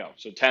 There you go.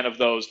 So 10 of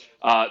those.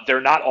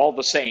 They're not all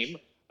the same.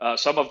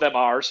 Some of them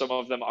are, some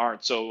of them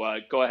aren't. So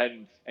go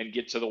ahead and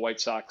get to the White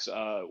Sox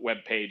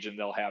webpage, and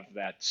they'll have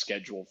that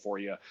schedule for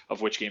you of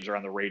which games are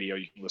on the radio.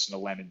 You can listen to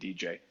Len and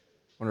DJ.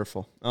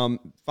 Wonderful.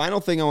 Final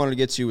thing I wanted to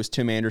get to was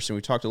Tim Anderson.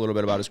 We talked a little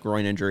bit about his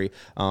groin injury.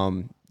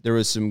 There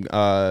was an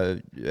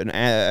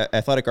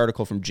athletic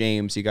article from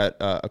James. He got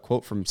a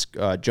quote from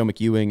Joe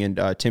McEwing,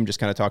 and Tim just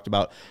kind of talked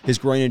about his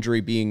groin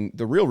injury being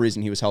the real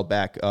reason he was held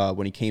back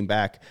when he came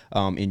back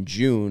in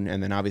June,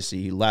 and then obviously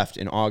he left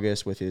in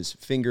August with his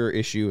finger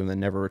issue and then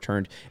never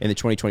returned in the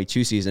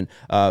 2022 season.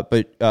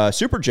 But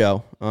Super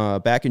Joe,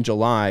 back in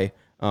July,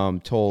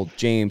 told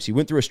James he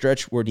went through a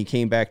stretch where he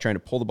came back trying to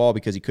pull the ball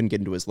because he couldn't get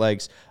into his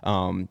legs.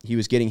 He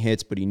was getting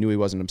hits, but he knew he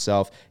wasn't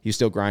himself. He was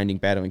still grinding,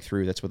 battling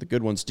through. That's what the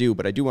good ones do.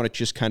 But I do want to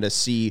just kind of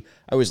see.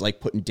 I always like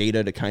putting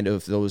data to kind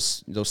of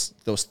those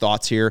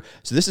thoughts here.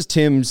 So this is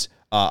Tim's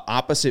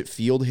opposite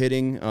field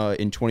hitting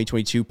in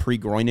 2022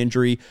 pre-groin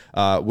injury.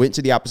 Went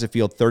to the opposite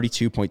field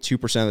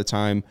 32.2% of the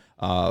time.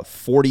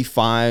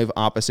 45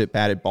 opposite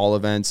batted ball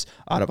events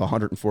out of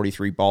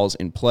 143 balls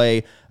in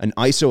play. An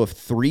ISO of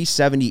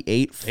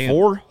 378,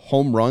 4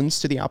 home runs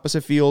to the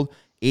opposite field,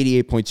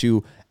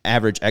 88.2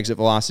 average exit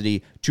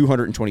velocity,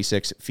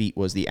 226 feet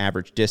was the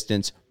average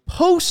distance.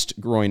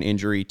 Post-groin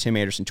injury, Tim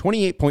Anderson,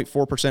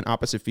 28.4%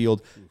 opposite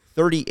field,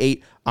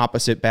 38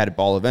 opposite batted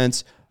ball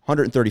events,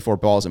 134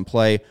 balls in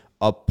play,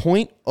 a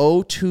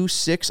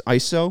 .026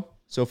 ISO.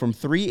 So from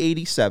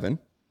 387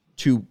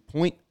 to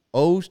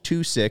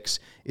 .026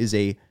 is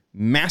a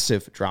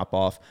massive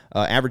drop-off.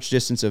 Average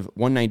distance of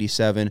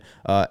 197,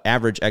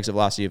 average exit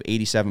velocity of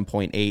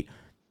 87.8.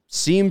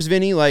 Seems,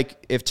 Vinny,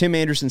 like if Tim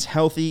Anderson's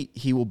healthy,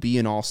 he will be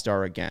an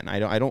all-star again.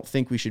 I don't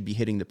think we should be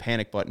hitting the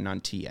panic button on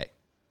TA.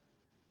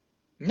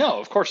 No,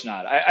 of course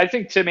not. I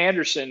think Tim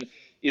Anderson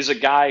is a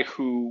guy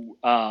who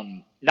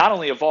not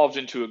only evolved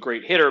into a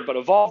great hitter, but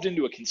evolved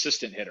into a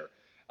consistent hitter.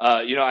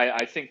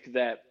 I think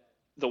that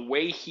the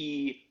way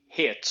he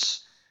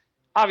hits,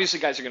 obviously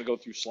guys are going to go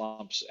through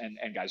slumps and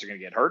guys are going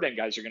to get hurt and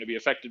guys are going to be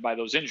affected by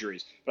those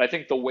injuries. But I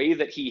think the way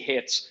that he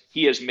hits,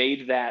 he has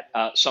made that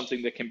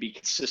something that can be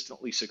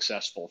consistently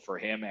successful for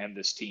him and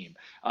this team.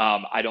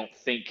 I don't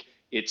think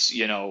it's,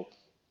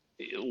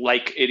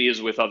 like it is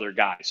with other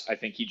guys. I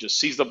think he just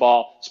sees the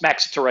ball,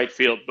 smacks it to right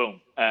field,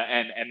 boom,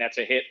 and that's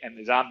a hit, and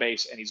he's on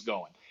base and he's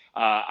going.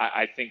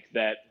 I think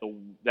that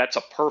that's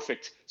a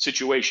perfect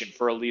situation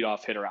for a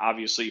leadoff hitter,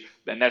 obviously,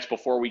 and that's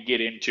before we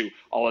get into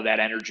all of that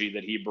energy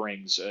that he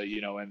brings,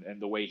 and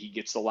the way he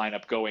gets the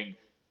lineup going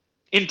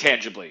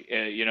intangibly,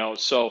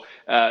 So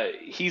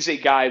he's a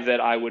guy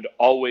that I would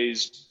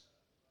always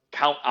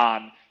count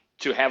on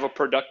to have a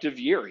productive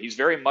year. He's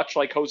very much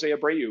like Jose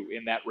Abreu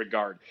in that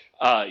regard.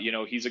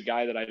 He's a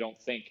guy that I don't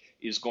think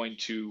is going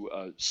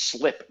to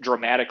slip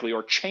dramatically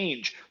or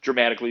change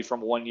dramatically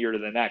from one year to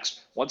the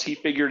next. Once he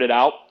figured it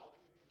out,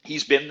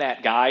 he's been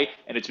that guy,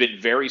 and it's been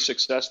very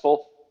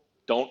successful.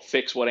 Don't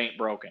fix what ain't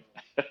broken.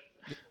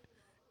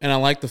 And I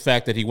like the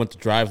fact that he went to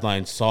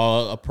Driveline,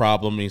 saw a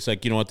problem, and he's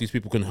like, you know what, these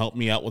people can help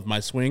me out with my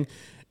swing,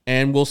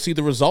 and we'll see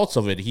the results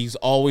of it. He's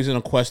always in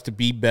a quest to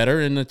be better,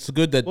 and it's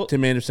good that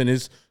Tim Anderson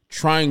is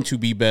trying to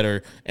be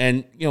better.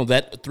 And, you know,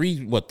 that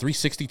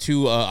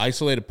 362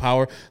 isolated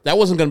power, that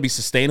wasn't going to be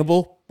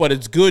sustainable, but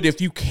it's good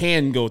if you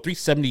can go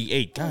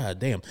 378. God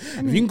damn.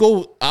 If you can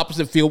go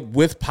opposite field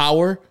with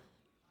power,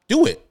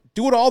 do it.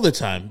 Do it all the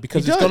time,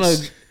 because it's going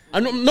to...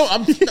 I'm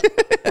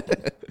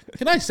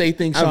Can I say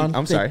things, Sean?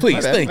 I'm sorry.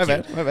 Please, thank you.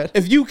 My bad.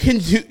 If you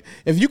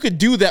could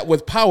do that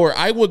with power,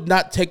 I would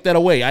not take that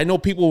away. I know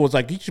people was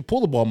like, you should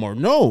pull the ball more.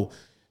 No,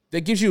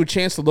 that gives you a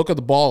chance to look at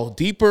the ball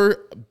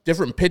deeper.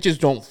 Different pitches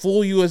don't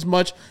fool you as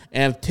much.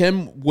 And if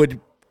Tim would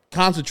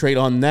concentrate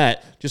on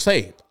that, just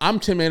say, I'm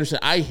Tim Anderson.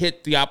 I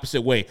hit the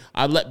opposite way.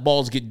 I let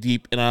balls get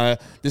deep, and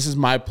this is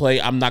my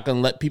play. I'm not going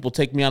to let people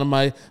take me out of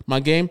my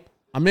game.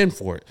 I'm in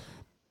for it.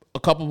 A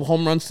couple of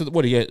home runs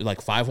what he had,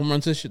 like 5 home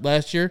runs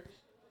last year.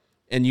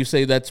 And you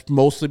say that's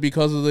mostly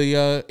because of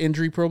the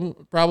injury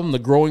problem, the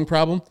growing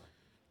problem.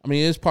 I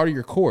mean, it is part of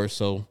your core.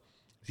 So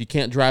if you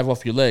can't drive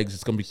off your legs,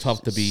 it's going to be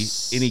tough to be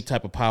any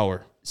type of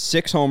power.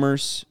 6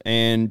 homers,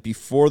 and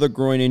before the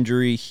groin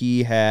injury,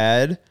 he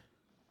had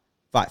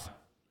 5.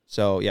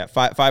 So yeah,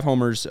 five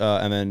homers,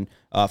 and then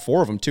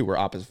 4 of them too were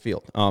opposite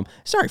field.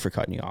 Sorry for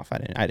cutting you off.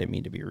 I didn't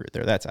mean to be rude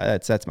there.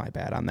 That's my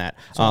bad on that.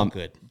 It's all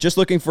good. Just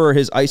looking for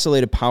his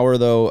isolated power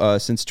though,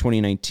 since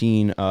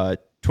 2019,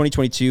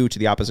 2022 to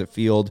the opposite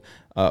field.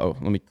 Let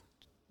me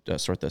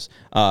sort this.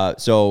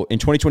 So in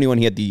 2021,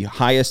 he had the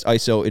highest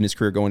ISO in his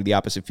career going to the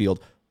opposite field,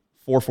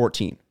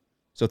 414.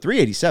 So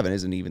 387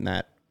 isn't even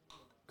that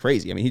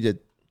crazy. I mean, he did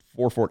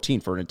 414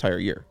 for an entire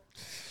year.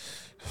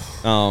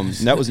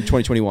 That was in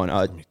 2021.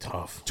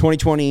 Tough.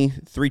 2020,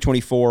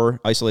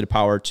 324 isolated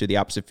power to the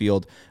opposite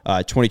field.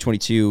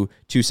 2022,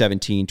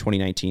 217.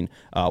 2019,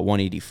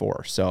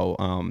 184. So,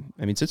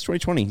 I mean, since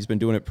 2020, he's been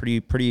doing it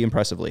pretty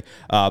impressively.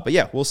 But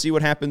yeah, we'll see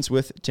what happens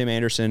with Tim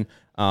Anderson.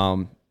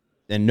 And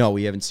no,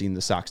 we haven't seen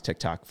the Sox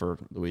TikTok for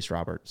Luis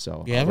Robert.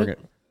 So you haven't?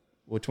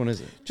 Which one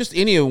is it? Just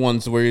any of the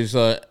ones where he's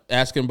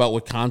asking about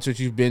what concerts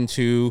you've been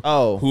to.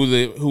 Oh,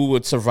 who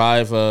would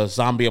survive a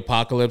zombie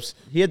apocalypse?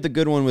 He had the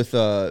good one with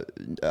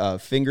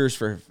fingers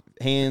for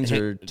hands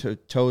or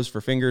toes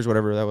for fingers,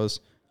 whatever that was.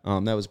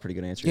 That was a pretty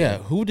good answer. Yeah,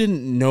 who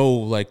didn't know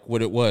like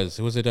what it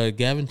was? Was it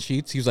Gavin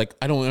Sheets? He was like,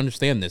 I don't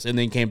understand this, and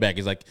then he came back.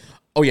 He's like,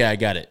 oh yeah, I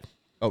got it.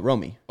 Oh,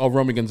 Romy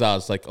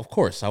Gonzalez. Like, of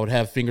course, I would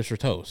have fingers for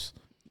toes.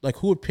 Like,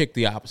 who would pick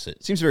the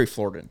opposite? Seems very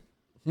Floridan.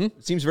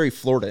 It seems very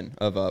Floridan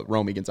of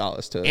Romy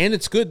Gonzalez to and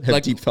it's good. Have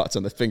like deep thoughts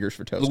on the fingers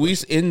for toes.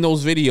 Luis, in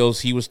those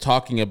videos, he was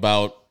talking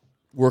about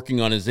working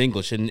on his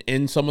English, and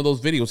in some of those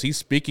videos, he's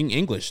speaking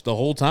English the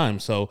whole time.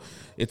 So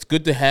it's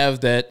good to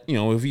have that. You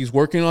know, if he's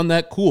working on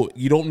that, cool.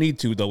 You don't need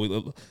to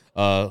though.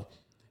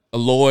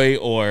 Eloy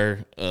or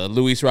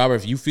Luis Robert,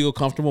 if you feel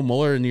comfortable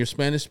more in your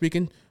Spanish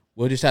speaking,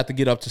 we'll just have to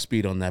get up to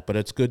speed on that. But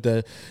it's good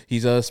that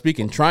he's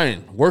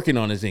working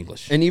on his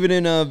English. And even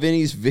in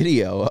Vinny's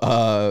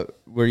video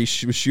where he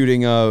was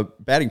shooting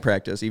batting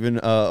practice, even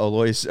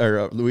Luis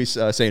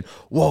saying,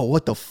 "Whoa,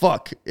 what the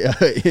fuck?"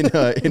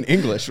 in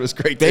English was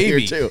great to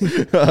hear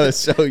too.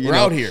 So we're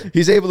out here.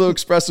 He's able to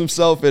express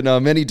himself in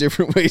many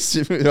different ways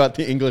throughout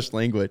the English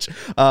language.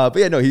 But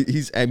yeah, no,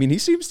 he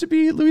seems to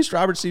be Luis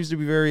Robert seems to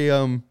be very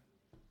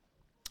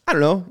I don't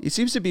know. He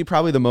seems to be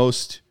probably the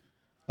most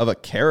of a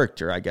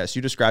character, I guess.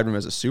 You described him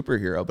as a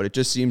superhero, but it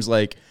just seems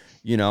like,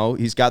 you know,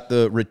 he's got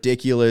the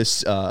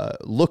ridiculous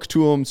look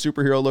to him,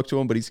 superhero look to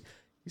him, but he's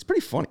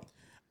pretty funny.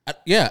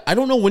 I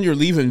don't know when you're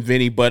leaving,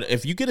 Vinny, but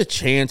if you get a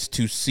chance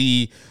to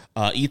see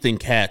Ethan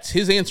Katz,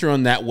 his answer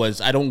on that was,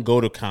 I don't go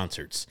to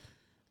concerts.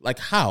 Like,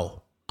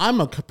 how?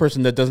 I'm a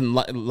person that doesn't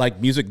like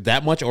music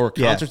that much or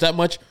concerts that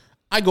much.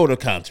 I go to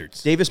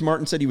concerts. Davis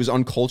Martin said he was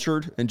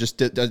uncultured and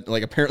just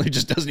apparently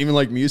just doesn't even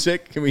like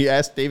music. Can we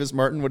ask Davis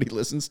Martin what he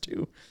listens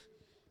to?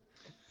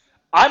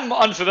 I'm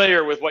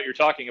unfamiliar with what you're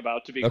talking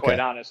about, to be quite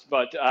honest.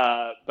 But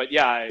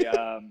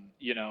yeah,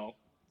 you know,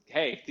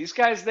 hey, these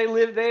guys they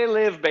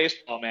live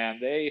baseball, man.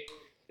 They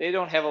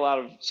don't have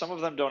some of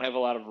them don't have a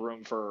lot of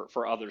room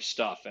for other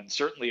stuff, and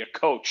certainly a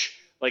coach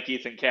like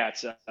Ethan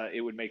Katz,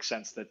 it would make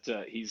sense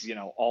that he's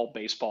all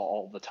baseball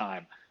all the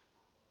time.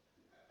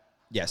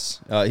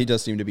 Yes, he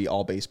does seem to be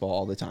all baseball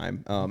all the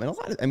time, and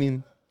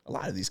a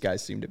lot of these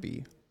guys seem to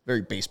be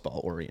very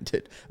baseball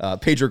oriented.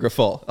 Pedro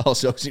Grifol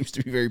also seems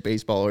to be very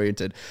baseball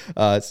oriented.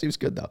 It seems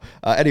good though.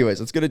 Anyways,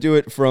 let's go to do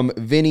it from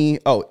Vinny.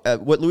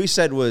 What Luis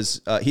said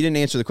was he didn't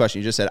answer the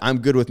question. He just said, "I'm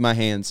good with my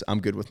hands. I'm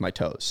good with my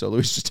toes." So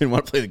Luis just didn't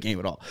want to play the game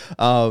at all.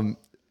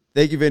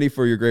 Thank you, Vinny,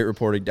 for your great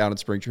reporting down at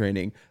spring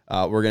training.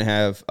 We're going to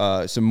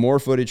have some more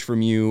footage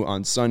from you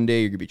on Sunday.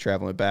 You're going to be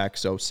traveling back,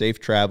 so safe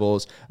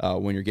travels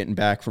when you're getting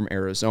back from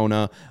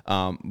Arizona.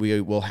 We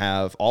will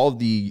have all of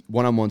the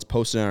one-on-ones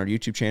posted on our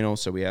YouTube channel.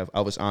 So we have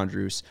Elvis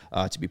Andrus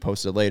to be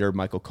posted later,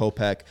 Michael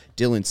Kopech,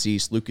 Dylan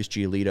Cease, Lucas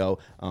Giolito,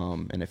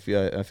 and I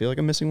feel like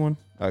I'm missing one.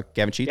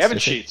 Gavin Sheets? Gavin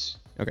Sheets.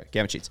 Okay,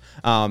 Gavin Sheets.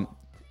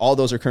 All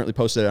those are currently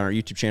posted on our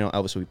YouTube channel.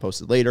 Elvis will be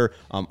posted later.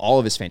 All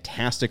of his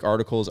fantastic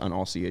articles on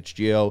All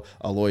CHGO.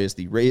 Aloy is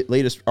the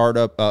latest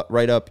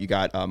write-up. You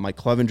got Mike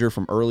Clevenger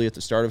from early at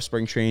the start of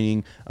spring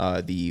training,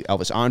 the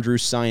Elvis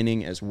Andrews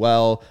signing as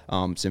well.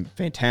 Some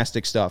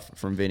fantastic stuff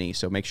from Vinny.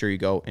 So make sure you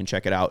go and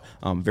check it out.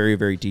 Very,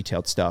 very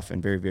detailed stuff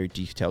and very, very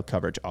detailed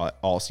coverage at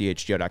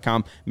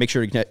allchgo.com. Make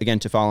sure, again,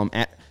 to follow him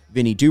at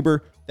Vinny Duber.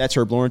 That's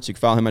Herb Lawrence. You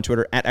can follow him on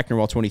Twitter at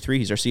Ecknerwall23.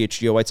 He's our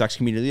CHGO White Sox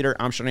community leader.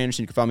 I'm Sean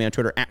Anderson. You can follow me on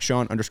Twitter at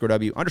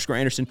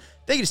Sean_W_Anderson.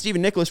 Thank you to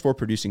Stephen Nicholas for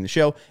producing the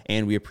show,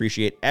 and we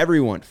appreciate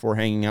everyone for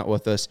hanging out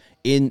with us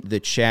in the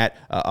chat.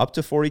 Up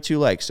to 42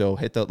 likes, so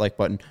hit the like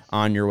button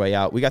on your way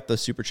out. We got the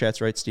super chats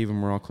right,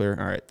 Stephen. We're all clear.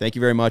 All right. Thank you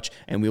very much,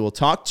 and we will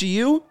talk to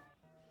you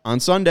on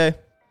Sunday.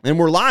 And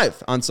we're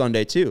live on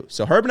Sunday, too.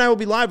 So Herb and I will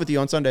be live with you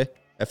on Sunday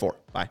at 4.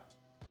 Bye.